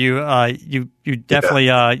you are. You definitely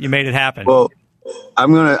you made it happen. Well,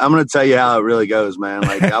 I'm gonna tell you how it really goes, man.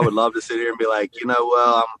 Like, I would love to sit here and be like,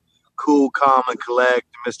 I'm cool, calm, and collect,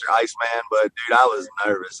 Mr. Iceman, but dude, I was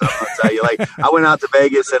nervous. I'm gonna tell you, like, I went out to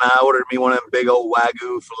Vegas and I ordered me one of them big old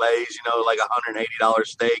Wagyu fillets, like $180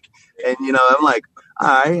 steak, and I'm like, all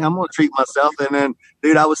right, I'm gonna treat myself, and then,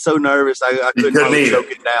 dude, I was so nervous I couldn't really choke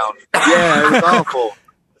it down. Yeah, it was awful.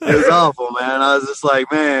 It was awful, man. I was just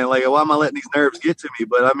like, man, like, why am I letting these nerves get to me?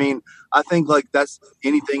 But I mean, I think, like, that's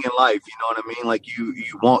anything in life, you know what I mean? Like, you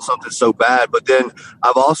want something so bad, but then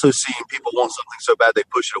I've also seen people want something so bad they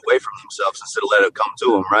push it away from themselves instead of let it come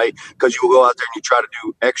to them, right? Because you will go out there and you try to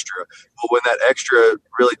do extra. But when that extra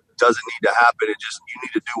really doesn't need to happen, you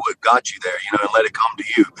need to do what got you there, and let it come to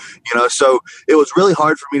you, So it was really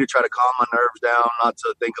hard for me to try to calm my nerves down, not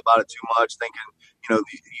to think about it too much, thinking,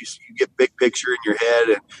 you get big picture in your head,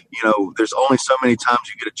 and there's only so many times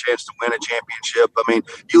you get a chance to win a championship. I mean,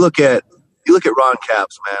 you look at Ron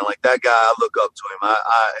Capps, man. Like, that guy, I look up to him.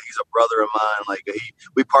 He's a brother of mine. Like,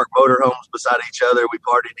 we park motorhomes beside each other. We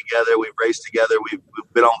partied together. We've raced together. We've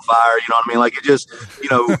been on fire. You know what I mean? Like, it just,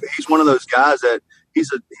 he's one of those guys that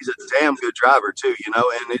he's a damn good driver too,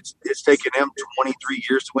 and it's taken him 23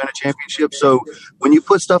 years to win a championship. So when you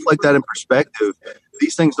put stuff like that in perspective,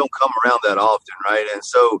 these things don't come around that often, right? And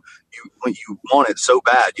so when you want it so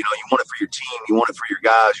bad, you want it for your team, you want it for your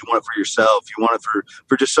guys, you want it for yourself, you want it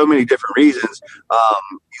for just so many different reasons.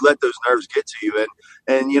 You let those nerves get to you,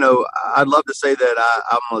 and I'd love to say that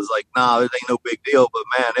I was like, nah, it ain't no big deal, but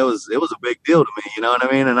man, it was a big deal to me, you know what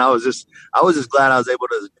I mean? And I was just glad I was able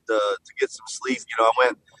to get some sleep.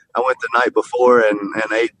 I went the night before and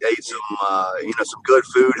ate some some good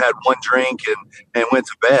food, had one drink, and went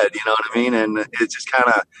to bed. You know what I mean? And it just kind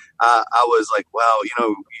of I was like, wow,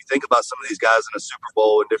 you think about some of these guys in a Super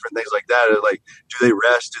Bowl and different things like that. Like, do they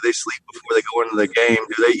rest? Do they sleep before they go into the game?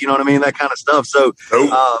 Do they, you know what I mean? That kind of stuff. So,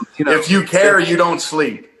 nope. If you care, you don't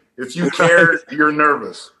sleep. If you care, you're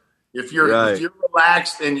nervous. If you're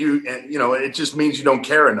relaxed and it just means you don't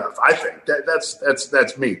care enough. I think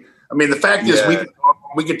that's me. I mean, the fact is,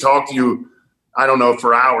 we could talk to you, I don't know,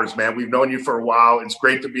 for hours, man. We've known you for a while. It's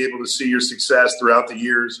great to be able to see your success throughout the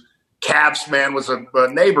years. Capps, man, was a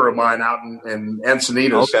neighbor of mine out in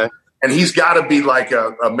Encinitas. Okay. And he's got to be like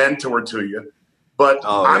a mentor to you. But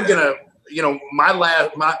I'm gonna,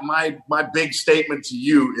 my big statement to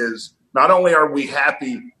you is not only are we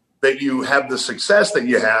happy that you have the success that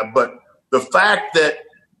you have, but the fact that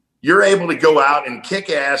you're able to go out and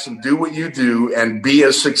kick ass and do what you do and be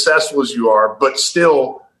as successful as you are, but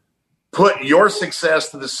still put your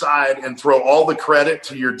success to the side and throw all the credit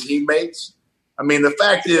to your teammates. I mean, the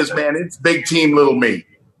fact is, man, it's big team, little me.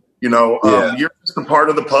 You're just a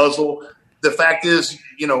part of the puzzle. The fact is,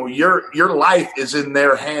 your life is in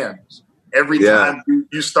their hands. Every time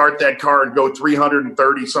you start that car and go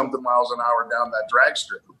 330 something miles an hour down that drag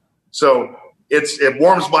strip. So it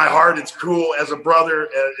warms my heart. It's cool as a brother.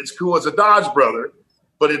 It's cool as a Dodge brother,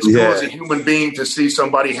 but it's cool as a human being to see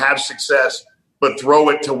somebody have success, but throw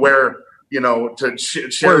it to where, to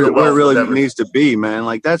share the wealth where it really needs to be, man.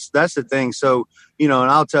 Like that's the thing. So, and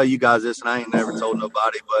I'll tell you guys this, and I ain't never told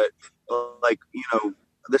nobody, but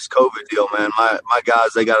this COVID deal, man, my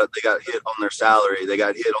guys, they got hit on their salary. They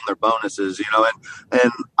got hit on their bonuses,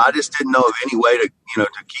 and I just didn't know of any way to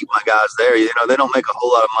keep my guys there. They don't make a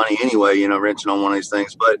whole lot of money anyway, wrenching on one of these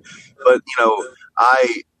things. But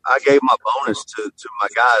I gave my bonus to my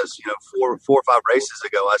guys, 4 or 5 races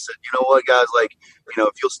ago. I said, you know what, guys,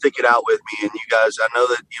 if you'll stick it out with me, and you guys, I know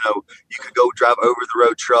that, you could go drive over the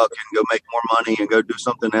road truck and go make more money and go do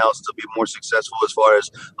something else to be more successful as far as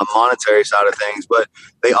a monetary side of things. But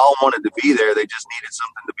they all wanted to be there. They just needed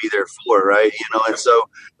something to be there for, right? And so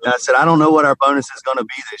I said, I don't know what our bonus is going to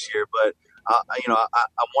be this year, but I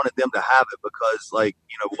wanted them to have it because,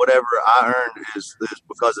 whatever I earned is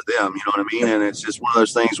because of them. You know what I mean? And it's just one of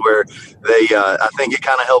those things where they, I think it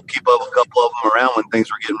kind of helped keep up a couple of them around when things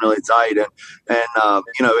were getting really tight, and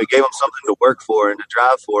it gave them something to work for and to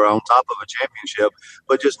drive for on top of a championship.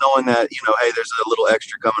 But just knowing that, hey, there's a little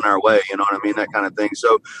extra coming our way. You know what I mean? That kind of thing.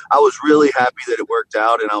 So I was really happy that it worked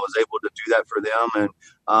out, and I was able to do that for them. And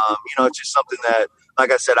it's just something that,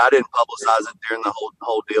 like I said, I didn't publicize it during the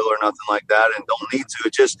whole deal or nothing like that, and don't need to.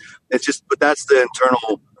 It's just, but that's the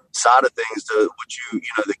internal side of things.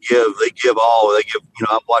 They give all.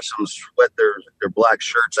 I've watched them sweat their black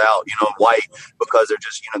shirts out, white, because they're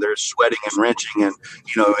just, they're sweating and wrenching and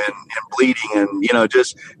bleeding, and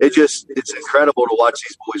it's incredible to watch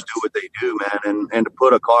these boys do what they do, man, and to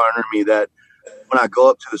put a car under me that, when I go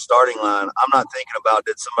up to the starting line, I'm not thinking about,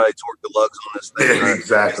 did somebody torque the lugs on this thing? Yeah,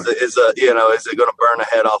 exactly. Is it going to burn the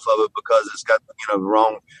head off of it because it's got,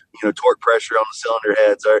 wrong, torque pressure on the cylinder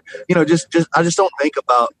heads, or, I just don't think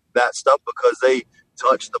about that stuff because they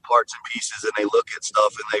touch the parts and pieces and they look at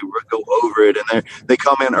stuff and they go over it, and they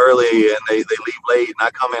come in early and they leave late, and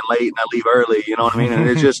I come in late and I leave early. You know what I mean? And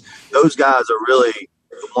it's just, those guys are really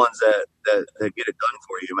the ones that get it done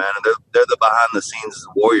for you, man. And they're the behind the scenes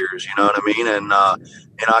warriors, you know what I mean? And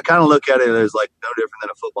I kind of look at it as like no different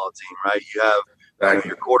than a football team, right? You have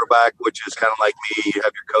your quarterback, which is kind of like me. You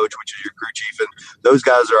have your coach, which is your crew chief, and those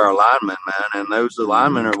guys are our linemen, man. And those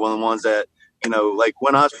linemen are one of the ones that, like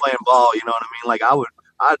when I was playing ball, you know what I mean? Like I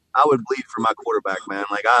would bleed for my quarterback, man.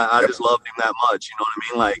 Like I just loved him that much, you know what I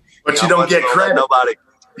mean? Like, but you don't get credit. Nobody.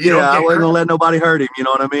 I wasn't gonna let nobody hurt him. You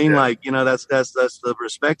know what I mean? Yeah. That's the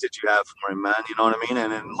respect that you have for him, man. You know what I mean?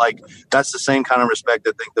 And like that's the same kind of respect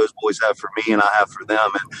I think those boys have for me and I have for them.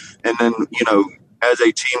 And then as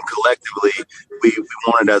a team collectively, we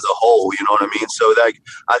want it as a whole. You know what I mean? So that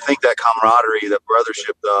I think that camaraderie, the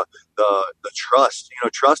brothership, the trust.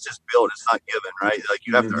 Trust is built; it's not given, right? Like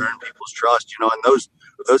you have to earn people's trust. And those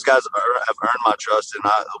guys have earned my trust, and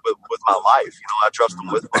with my life. I trust them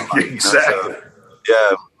with my life. Exactly. So,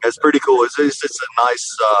 yeah, it's pretty cool. It's a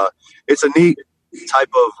nice, it's a neat type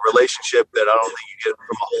of relationship that I don't think you get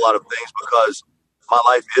from a whole lot of things because my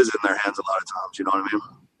life is in their hands a lot of times. You know what I mean?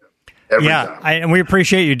 Every time. And we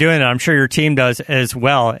appreciate you doing it. I'm sure your team does as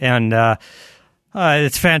well. And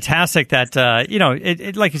it's fantastic that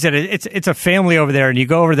it like you said, it's a family over there, and you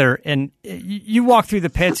go over there and you walk through the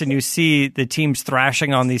pits and you see the teams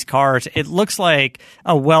thrashing on these cars. It looks like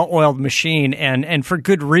a well-oiled machine, and for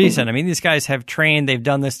good reason. I mean, these guys have trained; they've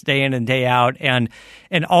done this day in and day out, and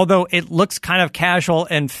although it looks kind of casual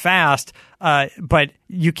and fast. But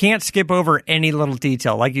you can't skip over any little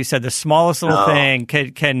detail. Like you said, the smallest little thing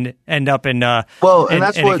can end up in that's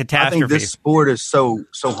in what a catastrophe. I think this sport is so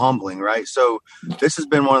humbling, right? So this has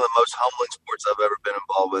been one of the most humbling sports I've ever been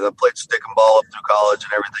involved with. I played stick and ball up through college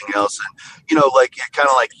and everything else, and like it kind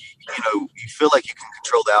of like you feel like you can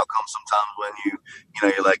control the outcome sometimes when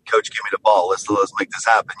you're like, coach, give me the ball. Let's make this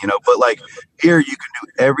happen, but like here you can do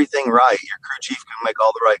everything right. Your crew chief can make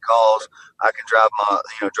all the right calls. I can drive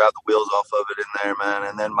the wheels off of it in there, man.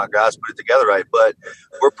 And then my guys put it together right. But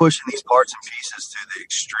we're pushing these parts and pieces to the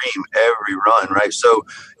extreme every run, right? So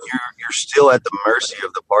you're still at the mercy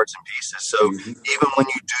of the parts and pieces. So even when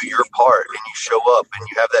you do your part and you show up and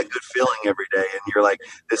you have that good feeling every day and you're like,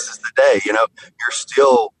 this is the day, you're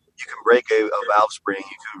still, you can break a valve spring,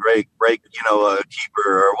 you can break a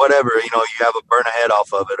keeper or whatever, you have a burn a head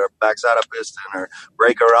off of it or backside a piston or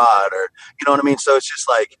break a rod or, you know what I mean? So it's just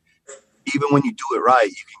like, even when you do it right,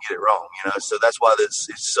 you can get it wrong, So that's why it's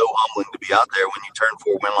so humbling to be out there when you turn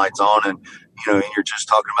 4 win lights on and, and you're just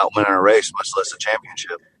talking about winning a race, much less a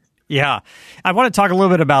championship. Yeah. I want to talk a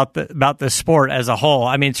little bit about the sport as a whole.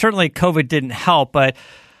 I mean, certainly COVID didn't help, but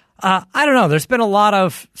I don't know. There's been a lot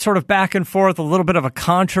of sort of back and forth, a little bit of a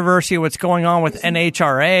controversy what's going on with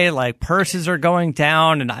NHRA, like purses are going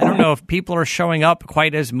down, and I don't know if people are showing up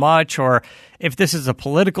quite as much or if this is a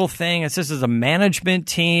political thing, if this is a management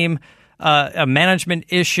team, a management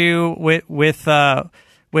issue with NHRA,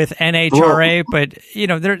 but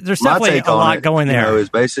there's definitely a lot going there.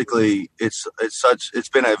 Is basically it's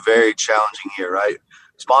been a very challenging year, right?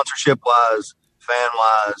 Sponsorship wise, fan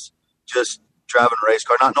wise, just driving a race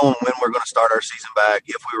car, not knowing when we're going to start our season back,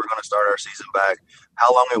 if we were going to start our season back,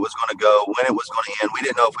 how long it was going to go, when it was going to end. We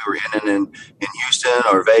didn't know if we were ending in Houston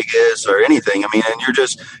or Vegas or anything. I mean, and you're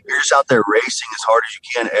just out there racing as hard as you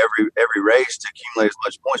can every race to accumulate as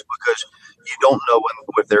much points because you don't know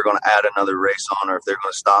if they're going to add another race on or if they're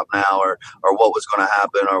going to stop now or what was going to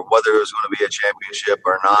happen or whether it was going to be a championship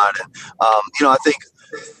or not. And, I think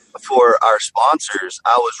for our sponsors,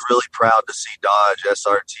 I was really proud to see Dodge,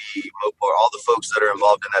 SRT, Mopar, all the folks that are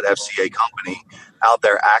involved in that FCA company out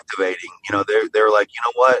there activating. They're like, you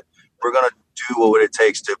know what, we're going to do what it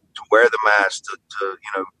takes to wear the mask, to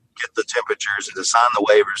get the temperatures and to sign the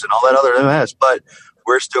waivers and all that other mess. But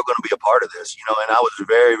we're still going to be a part of this, and I was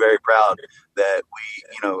very, very proud that we,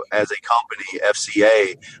 as a company,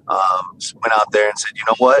 FCA, went out there and said, you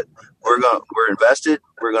know what, we're invested.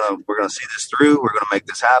 We're gonna see this through. We're gonna make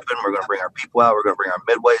this happen. We're gonna bring our people out. We're gonna bring our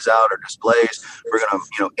midways out, our displays. We're gonna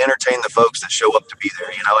entertain the folks that show up to be there.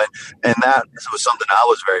 And that was something I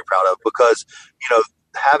was very proud of because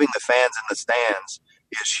having the fans in the stands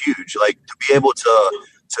is huge. Like to be able to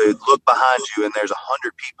look behind you and there's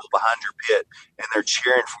 100 people behind your pit and they're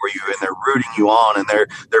cheering for you and they're rooting you on and they're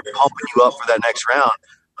pumping you up for that next round.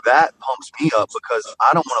 That pumps me up because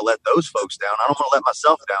I don't want to let those folks down. I don't want to let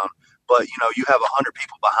myself down. But, you have 100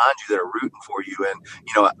 people behind you that are rooting for you. And,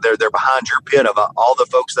 they're behind your pit of all the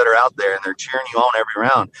folks that are out there and they're cheering you on every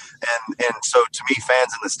round. And so to me,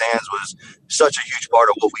 fans in the stands was such a huge part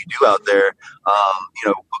of what we do out there,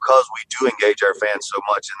 because we do engage our fans so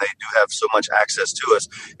much and they do have so much access to us.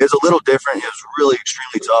 It's a little different. It was really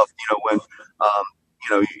extremely tough, when,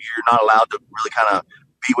 you're not allowed to really kind of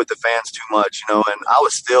be with the fans too much, and I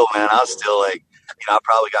was still like, I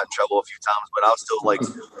probably got in trouble a few times, but I was still like,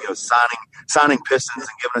 signing pistons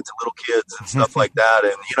and giving it to little kids and stuff like that.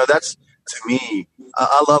 And, that's to me,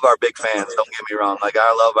 I love our big fans. Don't get me wrong. Like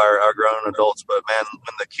I love our grown adults, but man,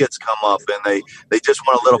 when the kids come up and they just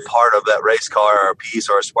want a little part of that race car or a piece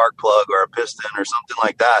or a spark plug or a piston or something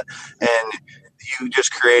like that. And you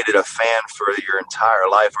just created a fan for your entire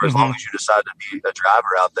life, or as long as you decide to be a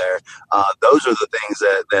driver out there. Those are the things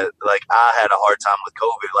that like I had a hard time with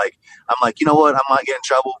COVID. Like I'm like, you know what, I might get in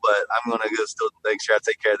trouble, but I'm going to still make sure I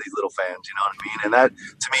take care of these little fans. You know what I mean? And that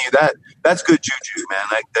to me, that's good juju, man.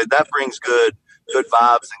 Like that brings good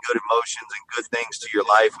vibes and good emotions and good things to your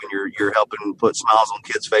life when you're helping put smiles on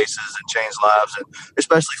kids' faces and change lives, and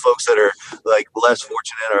especially folks that are like less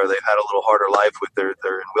fortunate or they've had a little harder life with they're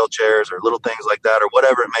in wheelchairs or little things like that or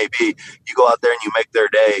whatever it may be. You go out there and you make their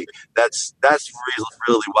day. That's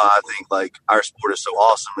really why I think like our sport is so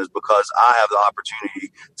awesome, is because I have the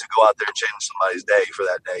opportunity to go out there and change somebody's day for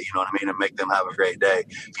that day. You know what I mean? And make them have a great day.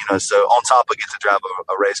 So on top of get to drive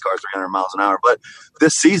a race car 300 miles an hour, but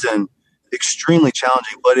this season, extremely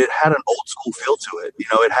challenging, but it had an old school feel to it.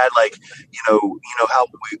 It had like, how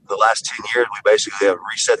the last 10 years, we basically have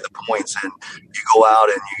reset the points and you go out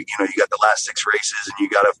and you got the last 6 races and you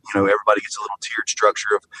got to, everybody gets a little tiered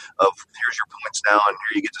structure of here's your points now and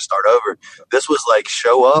here you get to start over. This was like,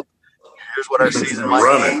 show up, here's what our season might be.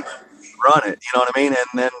 Run it, you know what I mean? And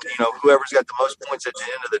then, whoever's got the most points at the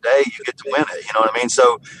end of the day, you get to win it, you know what I mean?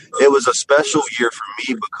 So it was a special year for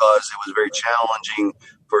me because it was very challenging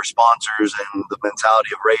for sponsors and the mentality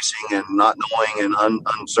of racing and not knowing and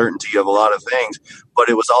uncertainty of a lot of things. But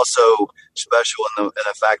it was also special in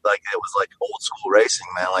the fact like it was like old school racing,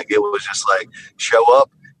 man. Like it was just like show up.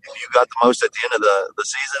 If you got the most at the end of the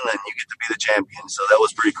season, then you get to be the champion. So that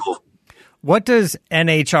was pretty cool. What does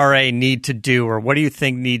NHRA need to do, or what do you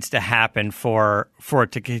think needs to happen for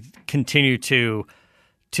it to continue to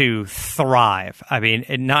thrive? I mean,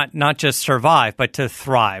 not just survive, but to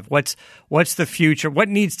thrive. What's the future? What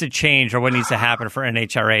needs to change, or what needs to happen for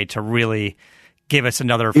NHRA to really give us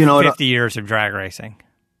another 50 years of drag racing?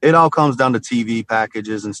 It all comes down to TV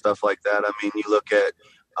packages and stuff like that. I mean, you look at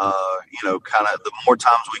kind of the more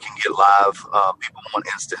times we can get live, people want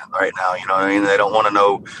instant right now. You know what I mean? They don't want to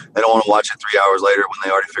know, they don't want to watch it 3 hours later when they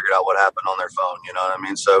already figured out what happened on their phone. You know what I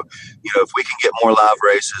mean? So, if we can get more live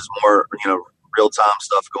races, more, real time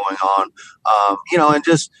stuff going on, and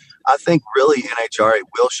just, I think really NHRA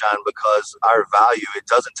will shine because our value, it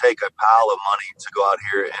doesn't take a pile of money to go out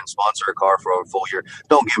here and sponsor a car for a full year.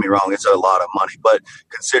 Don't get me wrong, it's a lot of money, but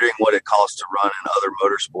considering what it costs to run in other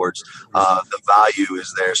motorsports, the value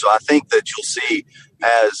is there. So I think that you'll see,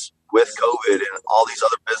 as with COVID and all these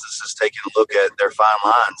other businesses taking a look at their fine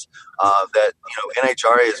lines, that,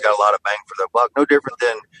 NHRA has got a lot of bang for their buck, no different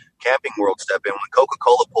than Camping World step in. When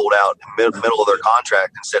Coca-Cola pulled out in the middle of their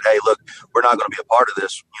contract and said, hey, look, we're not going to be a part of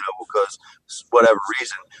this, because whatever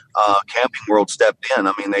reason, Camping World stepped in.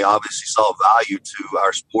 I mean, they obviously saw value to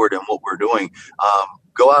our sport and what we're doing.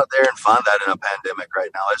 Go out there and find that in a pandemic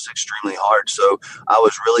right now. It's extremely hard. So I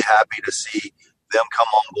was really happy to see them come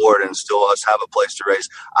on board and still us have a place to race.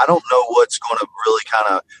 I don't know what's going to really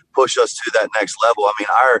kind of push us to that next level. I mean,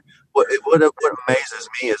 what amazes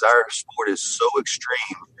me is our sport is so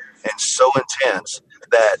extreme and so intense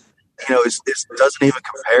that, it doesn't even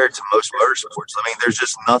compare to most motorsports. I mean, there's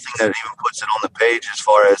just nothing that even puts it on the page as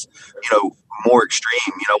far as, more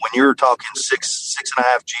extreme. When you're talking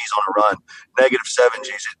 6.5 G's on a run, -7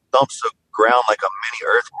 G's, it thumps the ground like a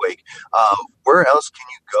mini earthquake. Where else can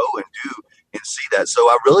you go and do and see that? So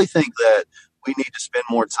I really think that we need to spend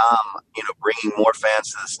more time, bringing more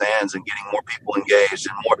fans to the stands and getting more people engaged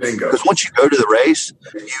and more. Because once you go to the race,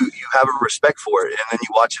 you have a respect for it, and then you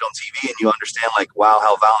watch it on TV and you understand, like, wow,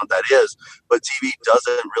 how violent that is. But TV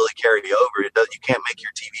doesn't really carry over. You can't make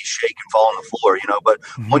your TV shake and fall on the floor, But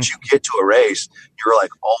once you get to a race, you're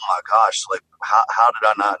like, oh my gosh, like how did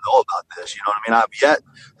I not know about this? You know what I mean? I've yet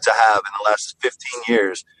to have in the last 15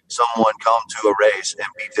 years someone come to a race and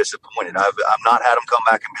be disappointed. I've not had them come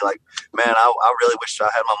back and be like, man, I really wish I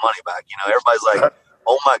had my money back. Everybody's like,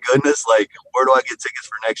 oh my goodness, like, where do I get tickets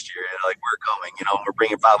for next year? And like, we're coming, and we're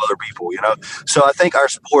bringing 5 other people, So I think our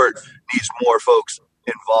sport needs more folks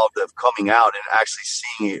involved of coming out and actually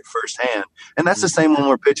seeing it firsthand. And that's the same when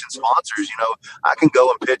we're pitching sponsors. I can go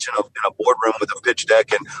and pitch in a boardroom with a pitch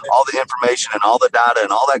deck and all the information and all the data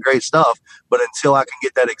and all that great stuff. But until I can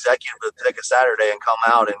get that executive to take a Saturday and come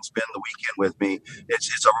out and spend the weekend with me,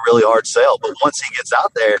 it's a really hard sell. But once he gets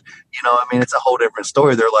out there, it's a whole different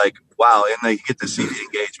story. They're like, wow. And they get to see the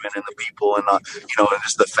engagement and the people and, and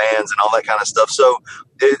just the fans and all that kind of stuff. So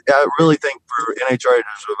I really think for NHRA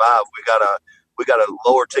to survive, we got to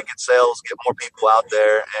lower ticket sales, get more people out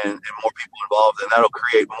there and more people involved. And that'll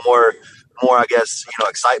create more, I guess,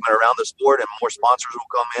 excitement around the sport, and more sponsors will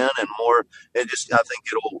come in and more. I think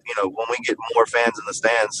it'll, when we get more fans in the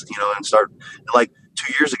stands, and start like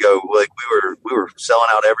 2 years ago, like we were selling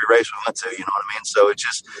out every race we went to, you know what I mean? So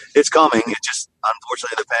it's coming. It just,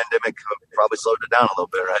 unfortunately, the pandemic probably slowed it down a little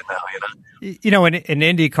bit right now, In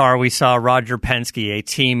IndyCar, we saw Roger Penske, a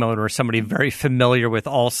team owner, somebody very familiar with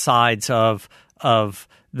all sides of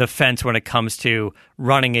the fence when it comes to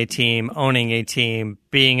running a team, owning a team,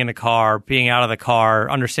 being in a car, being out of the car,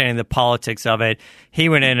 understanding the politics of it. He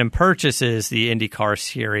went in and purchases the IndyCar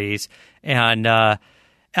series, and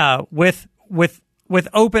with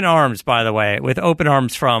open arms, by the way, with open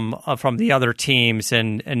arms from the other teams,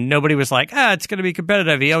 and nobody was like, it's going to be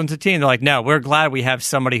competitive. He owns a team. They're like, no, we're glad we have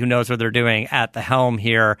somebody who knows what they're doing at the helm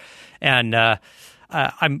here. And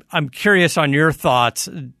I'm curious on your thoughts.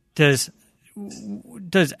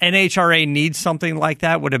 Does NHRA need something like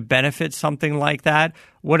that? Would it benefit something like that?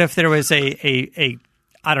 What if there was a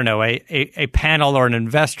panel or an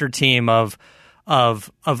investor team of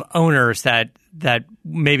owners that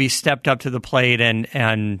maybe stepped up to the plate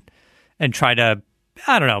and try to,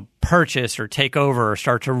 purchase or take over or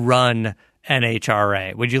start to run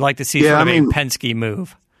NHRA? Would you like to see a Penske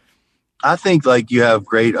move? I think like you have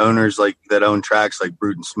great owners like that own tracks like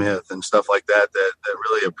Bruton Smith and stuff like that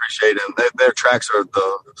really appreciate it. And their tracks are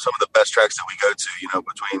some of the best tracks that we go to,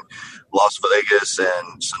 between Las Vegas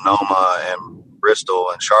and Sonoma and Bristol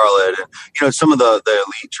and Charlotte, and some of the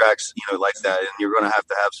elite tracks, like that. And you're going to have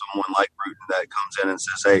someone like Bruton that comes in and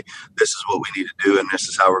says, "Hey, this is what we need to do, and this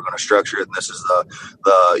is how we're going to structure it, and this is the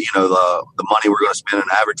money we're going to spend in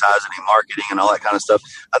advertising and marketing and all that kind of stuff."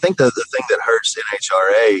 I think the thing that hurts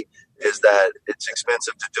NHRA is that it's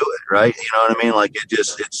expensive to do it, right? You know what I mean? Like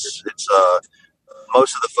it's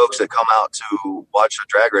most of the folks that come out to watch a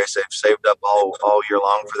drag race, they've saved up all year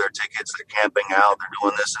long for their tickets. They're camping out, they're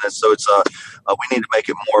doing this and that. So we need to make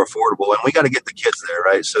it more affordable, and we got to get the kids there,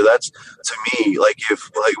 right? So that's, to me,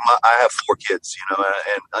 I have 4 kids, and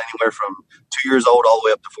anywhere from 2 years old all the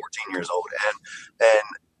way up to 14 years old, and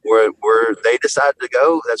where they decide to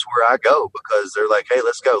go, that's where I go, because they're like, "Hey,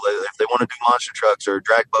 let's go." If they want to do monster trucks or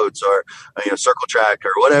drag boats or circle track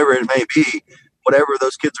or whatever it may be, whatever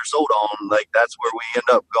those kids are sold on, like that's where we end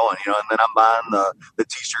up going, and then I'm buying the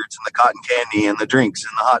t-shirts and the cotton candy and the drinks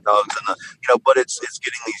and the hot dogs and but it's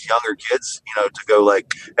getting these younger kids, to go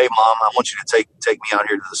like, "Hey mom, I want you to take me out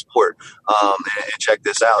here to the sport, and check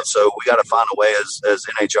this out." So we got to find a way as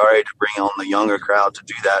NHRA to bring on the younger crowd to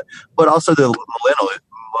do that, but also the millennials.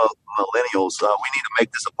 We need to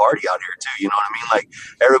make this a party out here too. You know what I mean? Like,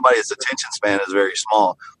 everybody's attention span is very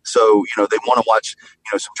small. So, they want to watch,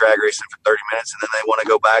 some drag racing for 30 minutes, and then they want to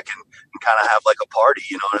go back and kind of have like a party,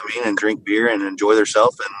 you know what I mean? And drink beer and enjoy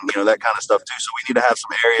themselves and, that kind of stuff too. So we need to have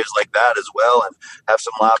some areas like that as well, and have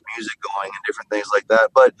some live music going and different things like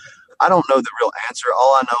that. But I don't know the real answer.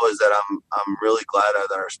 All I know is that I'm really glad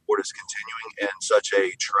that our sport is continuing in such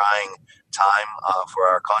a trying time for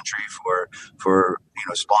our country, for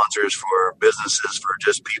sponsors, for businesses, for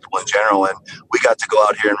just people in general. And we got to go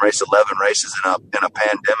out here and race 11 races in a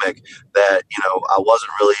pandemic that I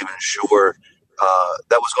wasn't really even sure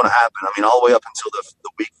that was going to happen. I mean, all the way up until the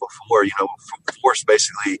week before, Force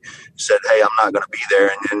basically said, "Hey, I'm not going to be there,"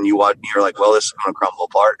 and then you're like, "Well, this is going to crumble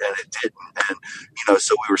apart," and it didn't. And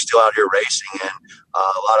so we were still out here racing, and a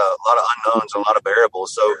lot of unknowns and a lot of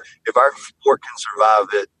variables. So if our sport can survive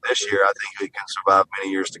it this year, I think it can survive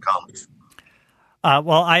many years to come.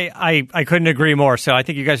 Well, I couldn't agree more. So I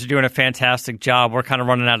think you guys are doing a fantastic job. We're kind of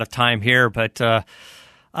running out of time here, but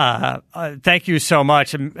thank you so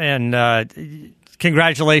much, and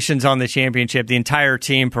congratulations on the championship. The entire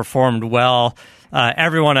team performed well.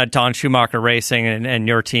 Everyone at Don Schumacher Racing and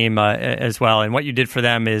your team as well, and what you did for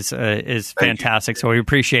them is fantastic. So we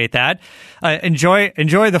appreciate that. Enjoy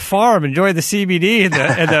the farm, enjoy the CBD and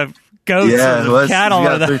the goats and the cattle.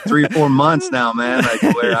 Yeah, 3-4 months now, man. Like,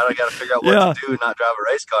 where I got to figure out what to do, not drive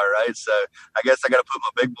a race car, right? So I guess I got to put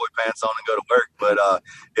my big boy pants on and go to work. But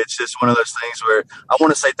it's just one of those things where I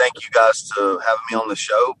want to say thank you guys to having me on the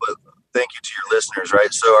show, but thank you to your listeners,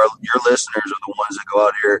 right? So your listeners are the ones that go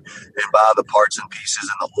out here and buy the parts and pieces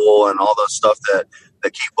and the oil and all those stuff that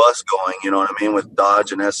keep us going, you know what I mean, with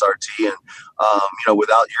Dodge and SRT. And,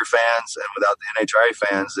 without your fans and without the NHRA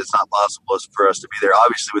fans, it's not possible for us to be there.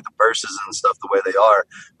 Obviously, with the purses and stuff the way they are,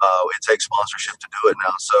 it takes sponsorship to do it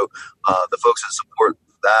now. So the folks that support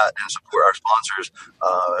that and support our sponsors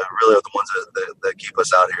really are the ones that keep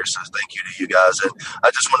us out here. So thank you to you guys. And I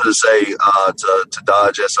just wanted to say to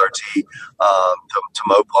Dodge, SRT, to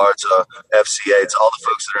Mopar, to FCA, to all the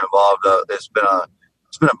folks that are involved, it's been an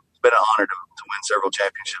honor to win several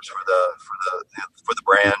championships for the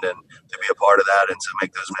brand and to be a part of that and to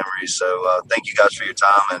make those memories. So thank you guys for your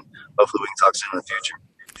time, and hopefully we can talk soon in the future.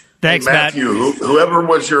 Thanks, hey, Matthew. Matt. Whoever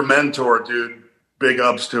was your mentor, dude, big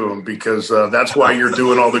ups to him, because that's why you're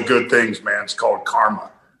doing all the good things, man. It's called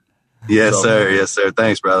karma. Yes, sir. Yes, sir.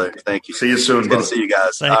 Thanks, brother. Thank you. See you soon. Good to see you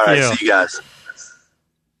guys. Thank all right, you. see you guys.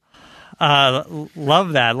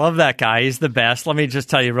 Love that guy. He's the best. Let me just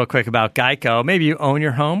tell you real quick about Geico. Maybe you own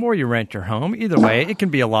your home or you rent your home. Either way, it can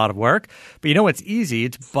be a lot of work. But you know what's easy?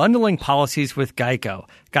 It's bundling policies with Geico.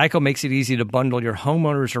 Geico makes it easy to bundle your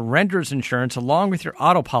homeowner's or renter's insurance along with your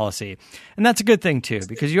auto policy. And that's a good thing, too,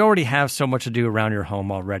 because you already have so much to do around your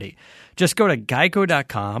home already. Just go to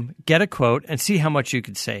geico.com, get a quote, and see how much you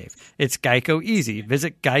could save. It's Geico easy.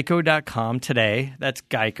 Visit geico.com today. That's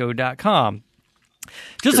geico.com.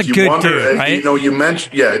 Just a good dude, right? You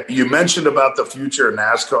mentioned about the future of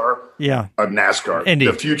NASCAR. Yeah. NASCAR. Indeed.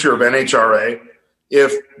 The future of NHRA.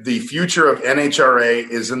 If the future of NHRA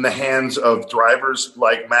is in the hands of drivers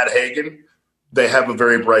like Matt Hagan, they have a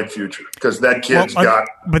very bright future, because that kid's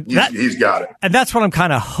he's got it. And that's what I'm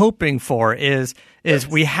kind of hoping for is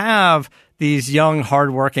we have these young,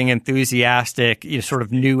 hardworking, enthusiastic, sort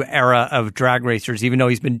of new era of drag racers, even though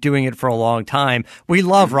he's been doing it for a long time. We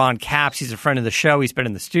love Ron Capps. He's a friend of the show. He's been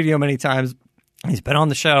in the studio many times. He's been on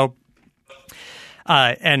the show.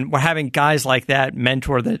 And we're having guys like that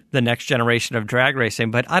mentor the next generation of drag racing.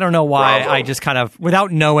 But I don't know why. Bravo. I just kind of,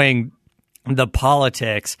 without knowing the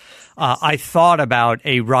politics, I thought about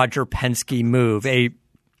a Roger Penske move, a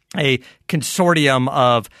consortium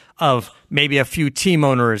of maybe a few team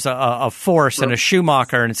owners, a Force and a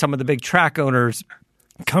Schumacher and some of the big track owners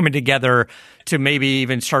coming together to maybe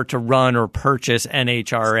even start to run or purchase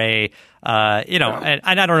NHRA. And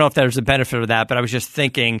I don't know if there's a benefit of that, but I was just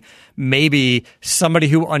thinking maybe somebody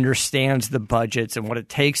who understands the budgets and what it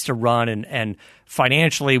takes to run and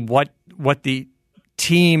financially what the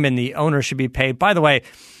team and the owner should be paid. By the way,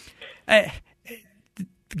 the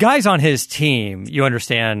guys on his team, you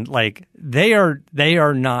understand, like they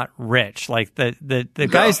are not rich. Like the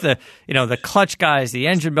guys, the clutch guys, the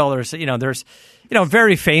engine builders, there's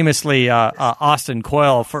very famously Austin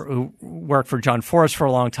Coyle, who worked for John Force for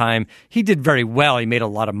a long time. He did very well. He made a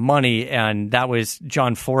lot of money, and that was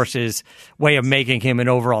John Force's way of making him an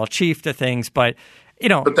overall chief to things. But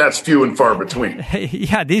but that's few and far between.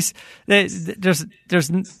 Yeah, there's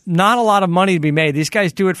not a lot of money to be made. These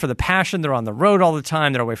guys do it for the passion. They're on the road all the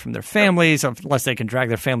time. They're away from their families, unless they can drag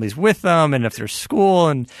their families with them, and if there's school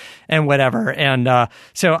and whatever. And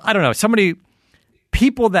so I don't know.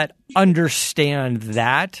 People that understand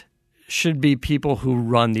that should be people who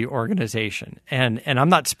run the organization. And I'm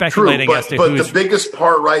not speculating as to who's... But the biggest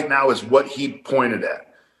part right now is what he pointed at,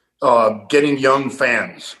 getting young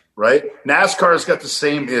fans. Right, NASCAR's got the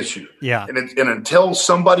same issue. Yeah, and until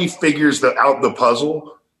somebody figures out the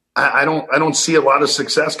puzzle, I don't see a lot of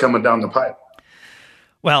success coming down the pipe.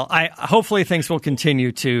 Well, hopefully things will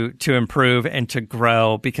continue to improve and to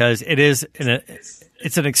grow, because it's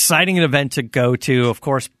an exciting event to go to. Of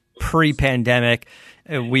course, pre-pandemic,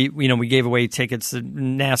 we gave away tickets to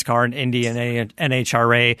NASCAR and Indy and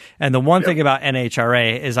NHRA. And the one thing about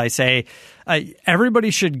NHRA is I say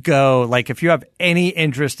everybody should go. Like, if you have any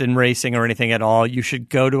interest in racing or anything at all, you should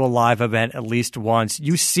go to a live event at least once.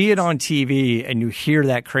 You see it on TV and you hear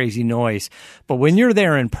that crazy noise. But when you're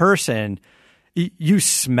there in person, you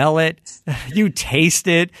smell it, you taste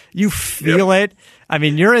it, you feel it. I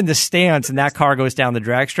mean, you're in the stands and that car goes down the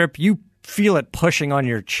drag strip. You feel it pushing on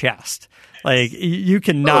your chest. Like, you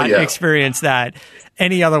cannot experience that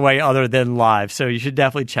any other way other than live. So you should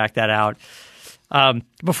definitely check that out.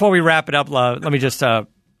 Before we wrap it up, let me just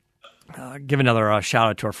give another shout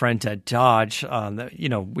out to our friend Ted Dodge.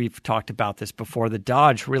 We've talked about this before. The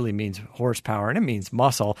Dodge really means horsepower and it means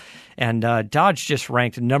muscle. And Dodge just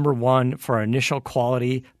ranked number 1 for initial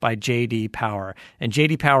quality by J.D. Power. And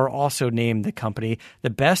J.D. Power also named the company the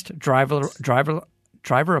best driver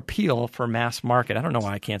appeal for mass market. I don't know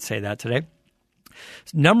why I can't say that today.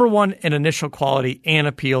 It's number 1 in initial quality and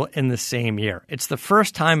appeal in the same year. It's the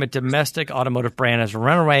first time a domestic automotive brand has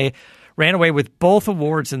ran away with both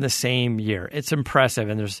awards in the same year. It's impressive,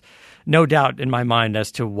 and there's no doubt in my mind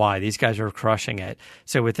as to why. These guys are crushing it.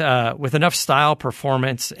 So with enough style,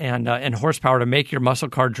 performance, and horsepower to make your muscle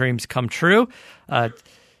car dreams come true,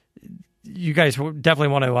 you guys definitely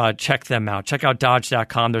want to check them out. Check out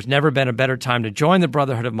Dodge.com. There's never been a better time to join the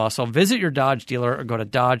Brotherhood of Muscle. Visit your Dodge dealer or go to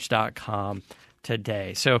Dodge.com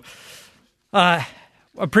today. So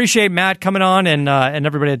appreciate Matt coming on and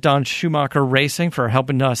everybody at Don Schumacher Racing for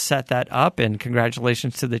helping us set that up. And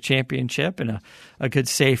congratulations to the championship and a good,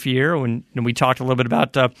 safe year. When we talked a little bit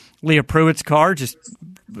about Leah Pruitt's car just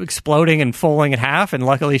exploding and falling in half, and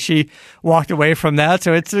luckily she walked away from that.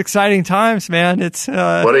 So it's exciting times, man. It's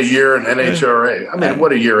what a year in NHRA. I mean,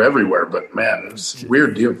 what a year everywhere. But man, it's a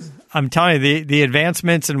weird deal. I'm telling you, the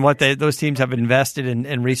advancements and what those teams have invested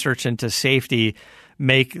in research into safety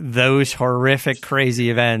make those horrific, crazy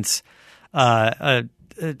events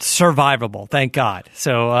survivable. Thank God.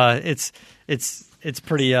 So it's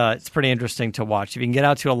pretty interesting to watch. If you can get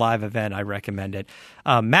out to a live event, I recommend it.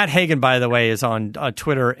 Matt Hagan, by the way, is on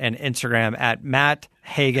Twitter and Instagram at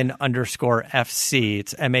MattHagan_FC.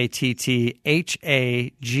 It's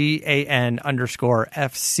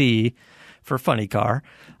MattHagan_FC for funny car.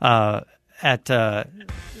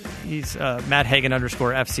 He's Matt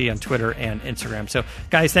Hagan_FC on Twitter and Instagram. So,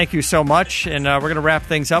 guys, thank you so much. And we're going to wrap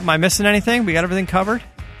things up. Am I missing anything? We got everything covered?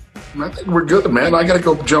 I think we're good, man. I got to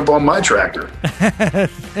go jump on my tractor.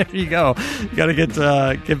 There you go. You got to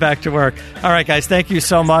get back to work. All right, guys, thank you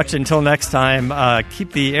so much. Until next time,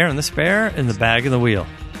 keep the air in the spare and the bag in the wheel.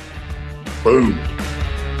 Boom.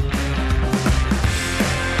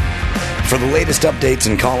 For the latest updates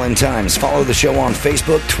and call-in times, follow the show on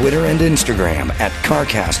Facebook, Twitter, and Instagram at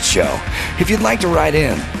CarCast Show. If you'd like to write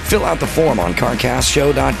in, fill out the form on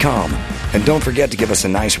CarCastShow.com. And don't forget to give us a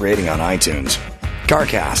nice rating on iTunes.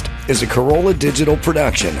 CarCast is a Corolla Digital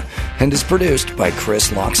production and is produced by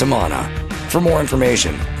Chris Loxamana. For more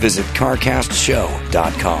information, visit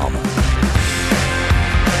CarCastShow.com.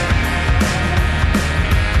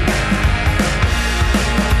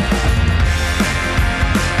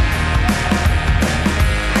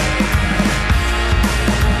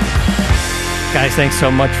 Guys, thanks so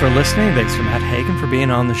much for listening. Thanks for Matt Hagan for being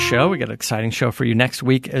on the show. We got an exciting show for you next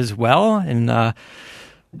week as well. And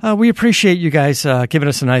we appreciate you guys giving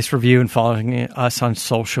us a nice review and following us on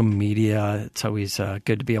social media. It's always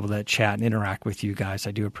good to be able to chat and interact with you guys.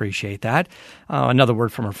 I do appreciate that. Another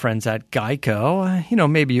word from our friends at Geico.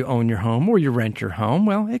 Maybe you own your home or you rent your home.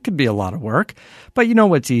 Well, it could be a lot of work. But you know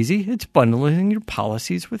what's easy? It's bundling your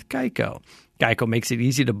policies with Geico. Geico makes it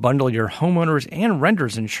easy to bundle your homeowners and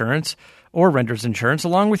renter's insurance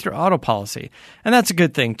along with your auto policy. And that's a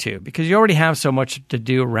good thing, too, because you already have so much to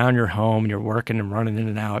do around your home and you're working and running in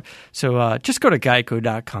and out. So just go to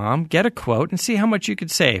geico.com, get a quote, and see how much you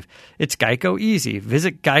could save. It's Geico easy.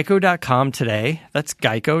 Visit geico.com today. That's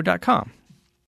geico.com.